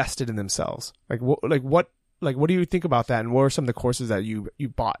successful invested in themselves. What do you think about that? And what are some of the courses that you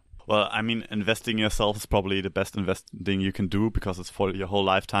bought? Well, I mean, investing in yourself is probably the best investing you can do because it's for your whole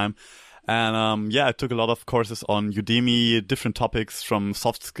lifetime. And I took a lot of courses on Udemy, different topics from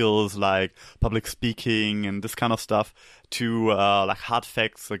soft skills like public speaking and this kind of stuff to like hard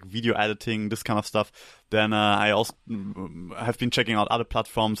facts, like video editing, this kind of stuff. Then I also have been checking out other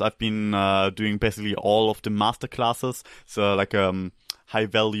platforms. I've been doing basically all of the master classes, so like high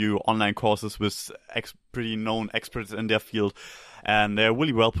value online courses with pretty known experts in their field, and they're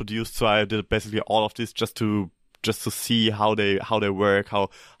really well produced. So I did basically all of this just to see how they work, how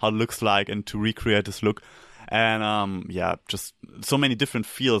it looks like, and to recreate this look. And just so many different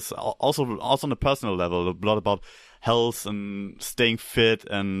fields. Also on a personal level, a lot about health and staying fit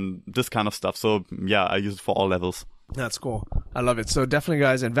and this kind of stuff. So yeah, I use it for all levels. That's cool. I love it. So definitely,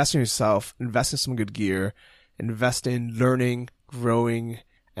 guys, invest in yourself, invest in some good gear, invest in learning, growing,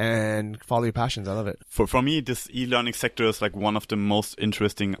 and follow your passions. I love it. For me, this e-learning sector is like one of the most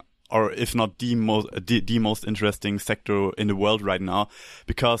interesting, or if not the most interesting sector in the world right now,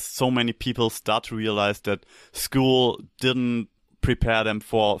 because so many people start to realize that school didn't prepare them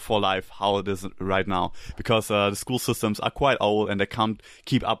for life, how it is right now, because the school systems are quite old and they can't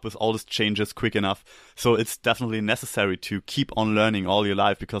keep up with all these changes quick enough. So it's definitely necessary to keep on learning all your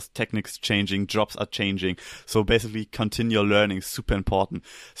life, because techniques changing, jobs are changing. So basically continual learning is super important.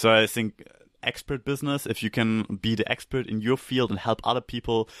 So I think expert business, if you can be the expert in your field and help other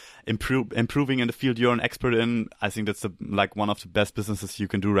people improving in the field you're an expert in, I think that's like one of the best businesses you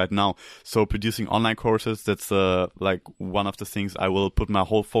can do right now. So producing online courses, that's like one of the things I will put my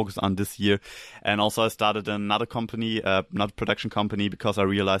whole focus on this year. And also I started another company, another production company, because I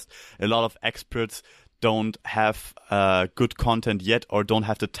realized a lot of experts don't have good content yet, or don't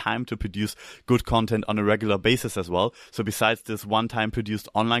have the time to produce good content on a regular basis as well. So besides this one-time produced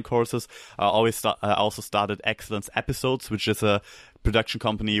online courses, I also started Excellence Episodes, which is a production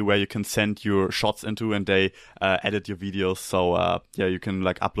company where you can send your shots into and they edit your videos. So you can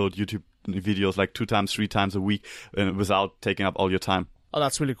like upload YouTube videos like 2 times, 3 times a week without taking up all your time. Oh,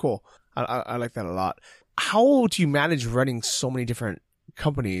 that's really cool. I like that a lot. How do you manage running so many different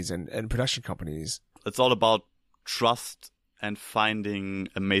companies and production companies? It's all about trust and finding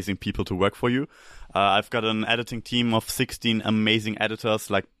amazing people to work for you. I've got an editing team of 16 amazing editors,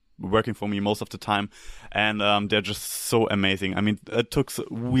 like working for me most of the time, and they're just so amazing. I mean, it took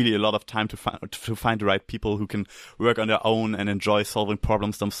really a lot of time to find the right people who can work on their own and enjoy solving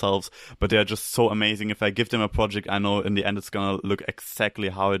problems themselves, but they're just so amazing. If I give them a project, I know in the end it's gonna look exactly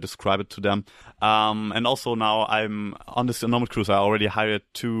how I describe it to them. And also now I'm on this Nomad Cruise, I already hired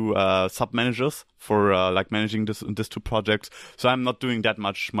 2 sub managers for like managing these 2 projects. So I'm not doing that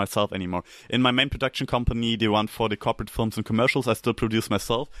much myself anymore. In my main production company, the one for the corporate films and commercials, I still produce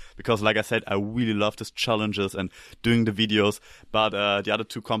myself, because like I said, I really love these challenges and doing the videos. But the other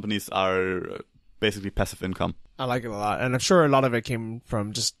 2 companies are basically passive income. I like it a lot. And I'm sure a lot of it came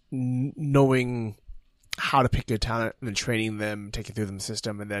from just knowing how to pick your talent and then training them, taking through the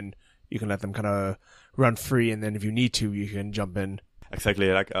system, and then you can let them kind of run free. And then if you need to, you can jump in.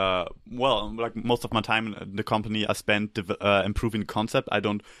 Exactly. Like, like most of my time in the company, I spent improving the concept. I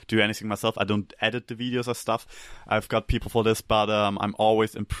don't do anything myself. I don't edit the videos or stuff. I've got people for this, but I'm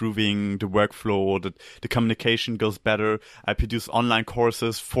always improving the workflow. The communication goes better. I produce online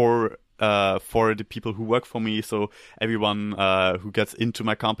courses for the people who work for me. So everyone who gets into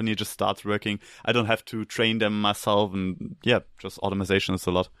my company just starts working. I don't have to train them myself, and just automation is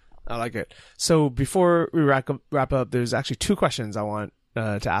a lot. I like it. So before we wrap up, there's actually 2 questions I want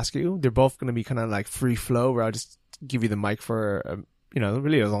to ask you. They're both going to be kind of like free flow, where I'll just give you the mic for,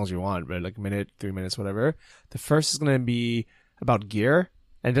 really as long as you want, but like a minute, 3 minutes, whatever. The first is going to be about gear.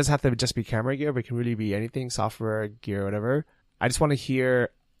 And it doesn't have to just be camera gear, but it can really be anything, software, gear, whatever. I just want to hear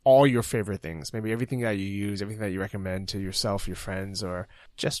all your favorite things. Maybe everything that you use, everything that you recommend to yourself, your friends, or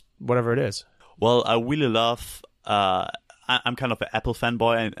just whatever it is. Well, I really love... I'm kind of an Apple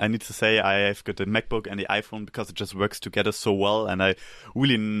fanboy. I need to say I've got the MacBook and the iPhone because it just works together so well. And I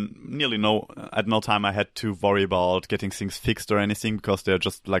really nearly know at no time I had to worry about getting things fixed or anything, because they're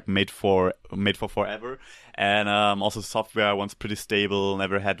just like made for forever. And also software one's pretty stable.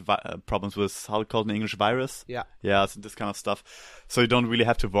 Never had problems with how it called in English, virus. Yeah, so this kind of stuff. So you don't really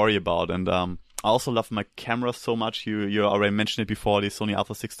have to worry about. And I also love my camera so much. You already mentioned it before, the Sony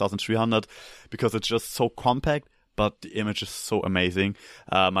Alpha 6300, because it's just so compact, but the image is so amazing.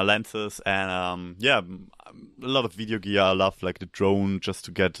 My lenses and a lot of video gear. I love like the drone just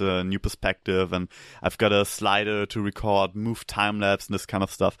to get a new perspective, and I've got a slider to record, move time lapse and this kind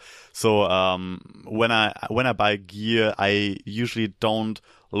of stuff. So when I buy gear, I usually don't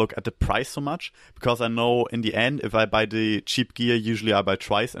look at the price so much, because I know in the end, if I buy the cheap gear, usually I buy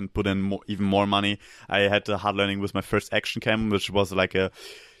twice and put in even more money. I had the hard learning with my first action cam, which was like a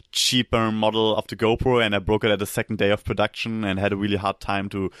cheaper model of the GoPro, and I broke it at the second day of production and had a really hard time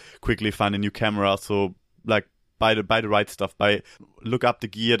to quickly find a new camera. So like buy the right stuff, look up the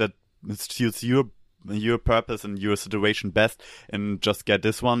gear that suits your purpose and your situation best, and just get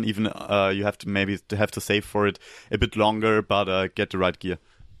this one. Even you have to save for it a bit longer, but get the right gear.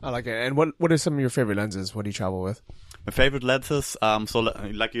 I like it. And what are some of your favorite lenses? What do you travel with? My favorite lenses, so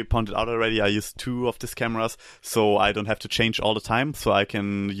like you pointed out already, I use 2 of these cameras, so I don't have to change all the time. So I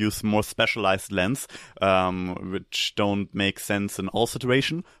can use more specialized lens, which don't make sense in all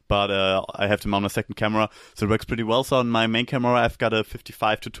situations. But I have them on my second camera, so it works pretty well. So on my main camera, I've got a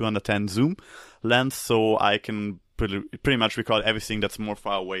 55-210 zoom lens, so I can pretty much record everything that's more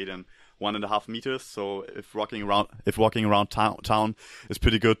far away than 1.5 meters. So if walking around town, it's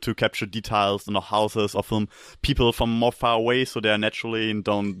pretty good to capture details in the houses or film people from more far away, so they're naturally and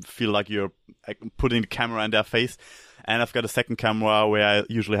don't feel like you're putting the camera in their face. And I've got a second camera where I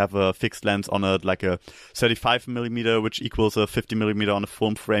usually have a fixed lens on a 35mm, which equals a 50mm on a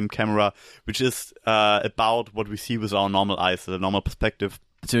full frame camera, which is about what we see with our normal eyes, the normal perspective.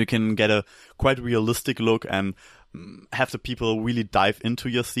 So you can get a quite realistic look and have the people really dive into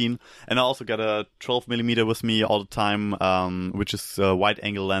your scene. And I also got a 12mm with me all the time, which is a wide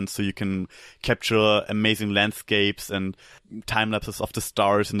angle lens, so you can capture amazing landscapes and time lapses of the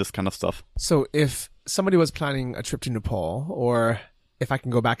stars and this kind of stuff. So if somebody was planning a trip to Nepal, or if I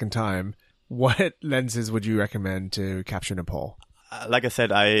can go back in time, what lenses would you recommend to capture Nepal? Like I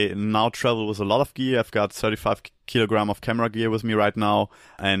said, I now travel with a lot of gear. I've got 35 kilogram of camera gear with me right now,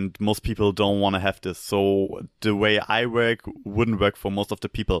 and most people don't want to have this. So the way I work wouldn't work for most of the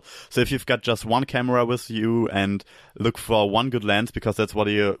people. So if you've got just one camera with you and look for one good lens, because that's what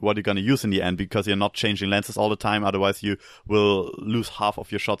you're going to use in the end, because you're not changing lenses all the time. Otherwise you will lose half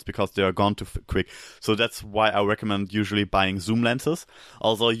of your shots because they are gone too quick. So that's why I recommend usually buying zoom lenses.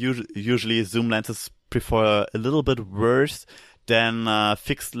 Also, usually zoom lenses prefer a little bit worse than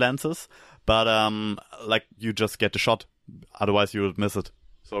fixed lenses, but you just get the shot, otherwise you would miss it.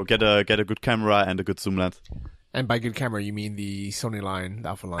 So get a good camera and a good zoom lens. And by good camera, you mean the Sony line, the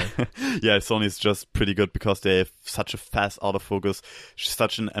Alpha line? Yeah, Sony's just pretty good because they have such a fast autofocus,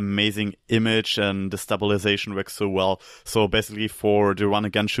 such an amazing image, and the stabilization works so well. So basically for the run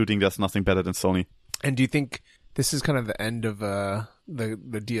and gun shooting, there's nothing better than Sony. And do you think this is kind of the end of the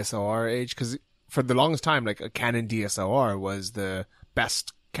DSLR age? Because for the longest time, like a Canon DSLR was the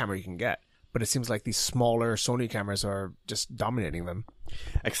best camera you can get. But it seems like these smaller Sony cameras are just dominating them.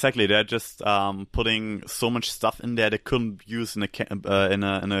 Exactly, they're just putting so much stuff in there they couldn't use in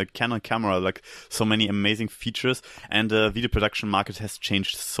a Canon camera, like so many amazing features. And the video production market has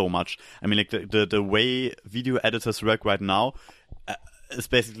changed so much. I mean, like the way video editors work right now is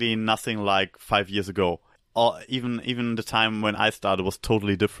basically nothing like 5 years ago. Or even the time when I started was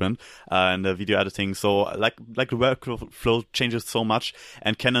totally different in the video editing. So like the workflow changes so much,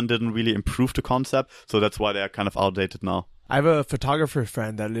 and Canon didn't really improve the concept. So that's why they're kind of outdated now. I have a photographer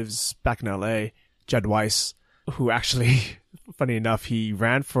friend that lives back in LA, Judd Weiss, who actually, funny enough, he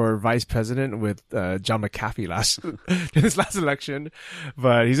ran for vice president with John McAfee in his last election.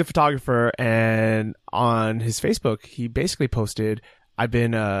 But he's a photographer, and on his Facebook, he basically posted, I've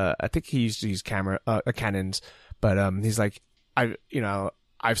been, I think he used to use Canons, but he's like,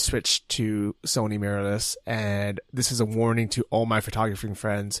 I've switched to Sony mirrorless, and this is a warning to all my photographing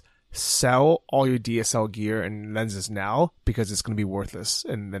friends. Sell all your DSL gear and lenses now, because it's going to be worthless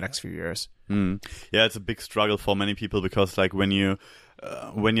in the next few years. Yeah, it's a big struggle for many people, because like when you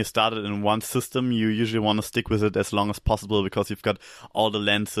started in one system, you usually want to stick with it as long as possible, because you've got all the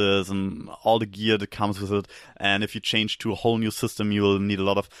lenses and all the gear that comes with it. And if you change to a whole new system, you will need a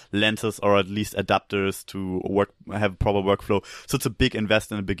lot of lenses or at least adapters to have a proper workflow. So it's a big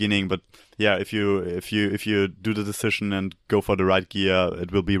invest in the beginning, but yeah, if you do the decision and go for the right gear,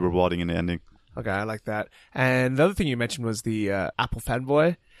 it will be rewarding in the ending. Okay, I like that. And the other thing you mentioned was the Apple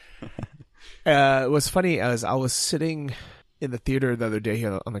fanboy. It was funny as I was sitting in the theater the other day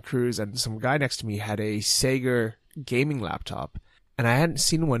here on the cruise, and some guy next to me had a Sega gaming laptop, and I hadn't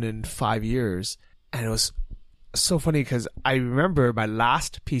seen one in 5 years. And it was so funny because I remember my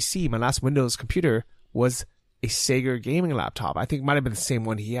last PC, my last Windows computer was a Sega gaming laptop. I think it might have been the same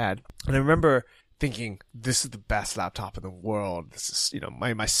one he had. And I remember thinking, this is the best laptop in the world. This is,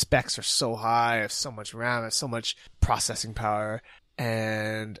 my specs are so high. I have so much RAM, I have so much processing power.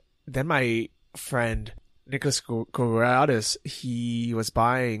 And then my friend Nicholas Corrales, he was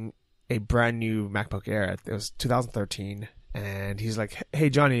buying a brand new MacBook Air. It was 2013, and he's like, "Hey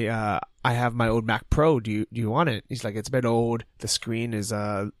Johnny, I have my old Mac Pro. Do you want it?" He's like, "It's a bit old. The screen is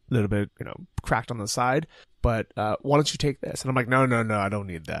a little bit, cracked on the side. But why don't you take this?" And I'm like, "No, I don't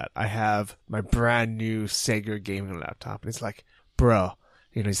need that. I have my brand new Sega gaming laptop." And he's like, "Bro,"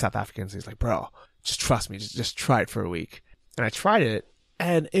 he's South African, so he's like, "Bro, just trust me. Just try it for a week." And I tried it.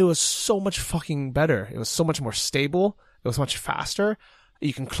 And it was so much fucking better. It was so much more stable. It was much faster.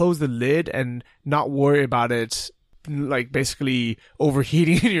 You can close the lid and not worry about it, like basically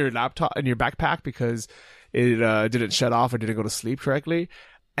overheating in your laptop, in your backpack, because it didn't shut off or didn't go to sleep correctly.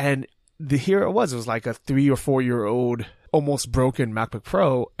 And here it was like a 3 or 4 year old, almost broken MacBook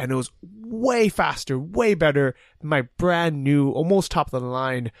Pro. And it was way faster, way better than my brand new, almost top of the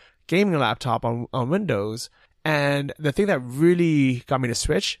line gaming laptop on Windows. And the thing that really got me to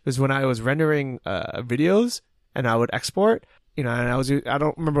switch was when I was rendering videos and I would export, and I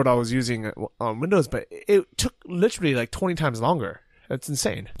don't remember what I was using on Windows, but it took literally like 20 times longer. That's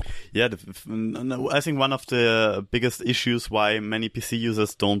insane. Yeah, I think one of the biggest issues why many PC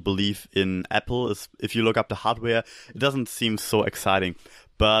users don't believe in Apple is if you look up the hardware, it doesn't seem so exciting.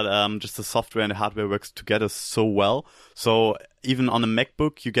 But just the software and the hardware works together so well. So even on a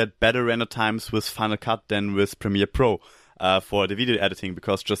MacBook, you get better render times with Final Cut than with Premiere Pro for the video editing,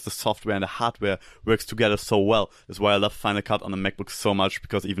 because just the software and the hardware works together so well. That's why I love Final Cut on a MacBook so much,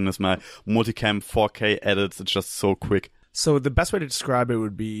 because even with my multicam 4K edits, it's just so quick. So the best way to describe it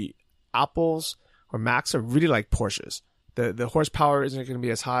would be Apples or Macs are really like Porsches. The horsepower isn't going to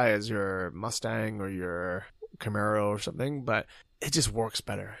be as high as your Mustang or your Camaro or something, but it just works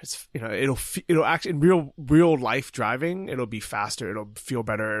better. It's, you know, it'll actually in real life driving, it'll be faster, it'll feel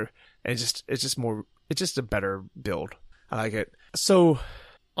better, and it's just a better build. I like it. So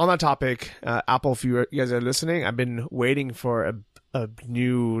on that topic, Apple, if you guys are listening, I've been waiting for a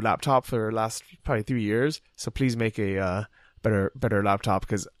new laptop for the last probably 3 years. So please make a better laptop,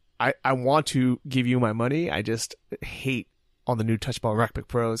 because I want to give you my money. I just hate on the new Touch Bar MacBook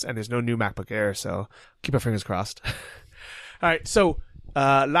Pros, and there's no new MacBook Air, so keep our fingers crossed. All right, so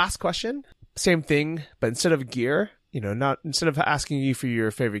last question, same thing, but instead of gear, instead of asking you for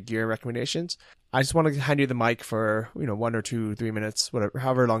your favorite gear recommendations, I just want to hand you the mic for 1 or 2, 3 minutes, whatever,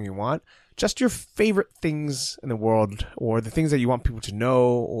 however long you want. Just your favorite things in the world, or the things that you want people to know,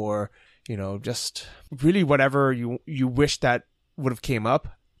 or just really whatever you wish that would have came up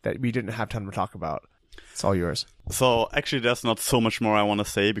that we didn't have time to talk about. It's all yours. So actually there's not so much more I want to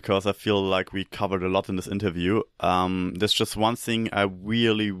say, because I feel like we covered a lot in this interview. There's just one thing I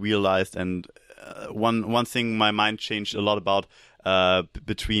really realized, and one thing my mind changed a lot about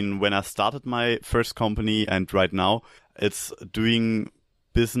between when I started my first company and right now. It's doing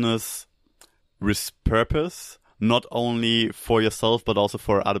business with purpose, not only for yourself, but also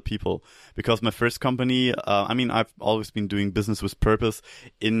for other people. Because my first company, I've always been doing business with purpose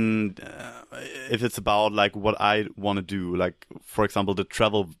if it's about like what I want to do, like for example, the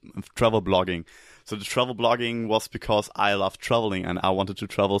travel blogging. So the travel blogging was because I love traveling and I wanted to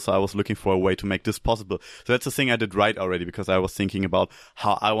travel. So I was looking for a way to make this possible. So that's the thing I did right already, because I was thinking about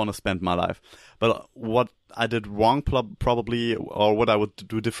how I want to spend my life. But what I did wrong probably, or what I would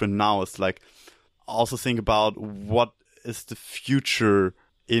do different now, is like also think about what is the future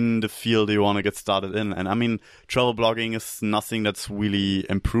in the field you want to get started in. And travel blogging is nothing that's really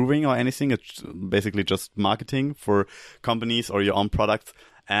improving or anything. It's basically just marketing for companies or your own products.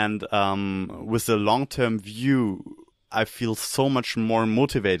 And with the long-term view, I feel so much more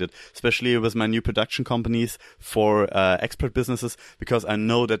motivated, especially with my new production companies for expert businesses, because I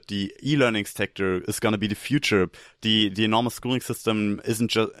know that the e-learning sector is going to be the future. The normal schooling system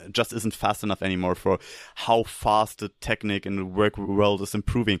isn't fast enough anymore for how fast the technique and the work world is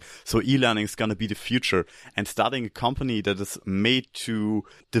improving. So e-learning is going to be the future, and starting a company that is made to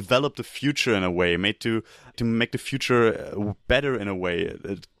develop the future in a way, made to make the future better in a way,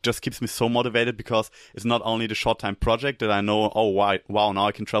 it just keeps me so motivated, because it's not only the short-time project that I know, wow, now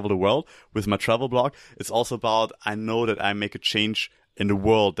I can travel the world with my travel blog. It's also about, I know that I make a change in the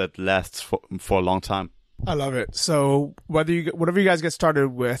world that lasts for a long time. I love it. So whatever you guys get started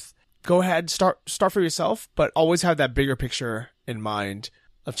with, go ahead, start for yourself, but always have that bigger picture in mind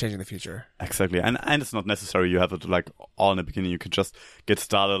of changing the future. Exactly. And it's not necessary you have it like all in the beginning. You could just get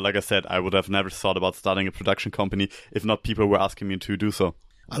started. Like I said, I would have never thought about starting a production company if not people were asking me to do so.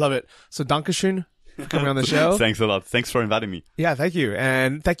 I love it. So Dankeschön for coming on the show. Thanks a lot. Thanks for inviting me. Yeah, thank you.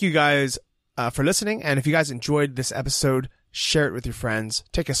 And thank you guys for listening. And if you guys enjoyed this episode, share it with your friends.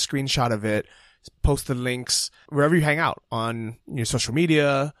 Take a screenshot of it. Post the links wherever you hang out on your social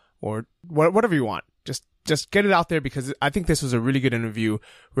media or whatever you want. Just get it out there, because I think this was a really good interview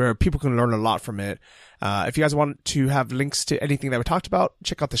where people can learn a lot from it. If you guys want to have links to anything that we talked about,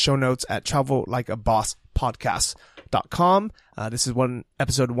 check out the show notes at travellikeabosspodcast.com. This is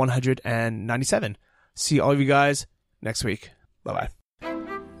episode 197. See all of you guys next week. Bye-bye.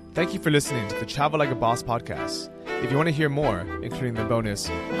 Thank you for listening to the Travel Like a Boss podcast. If you want to hear more, including the bonus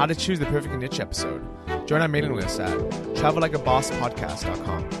How to Choose the Perfect Niche episode, join our mailing list at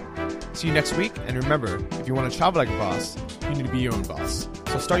travellikeabosspodcast.com. See you next week, and remember, if you want to travel like a boss, you need to be your own boss.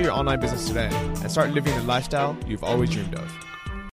 So start your online business today and start living the lifestyle you've always dreamed of.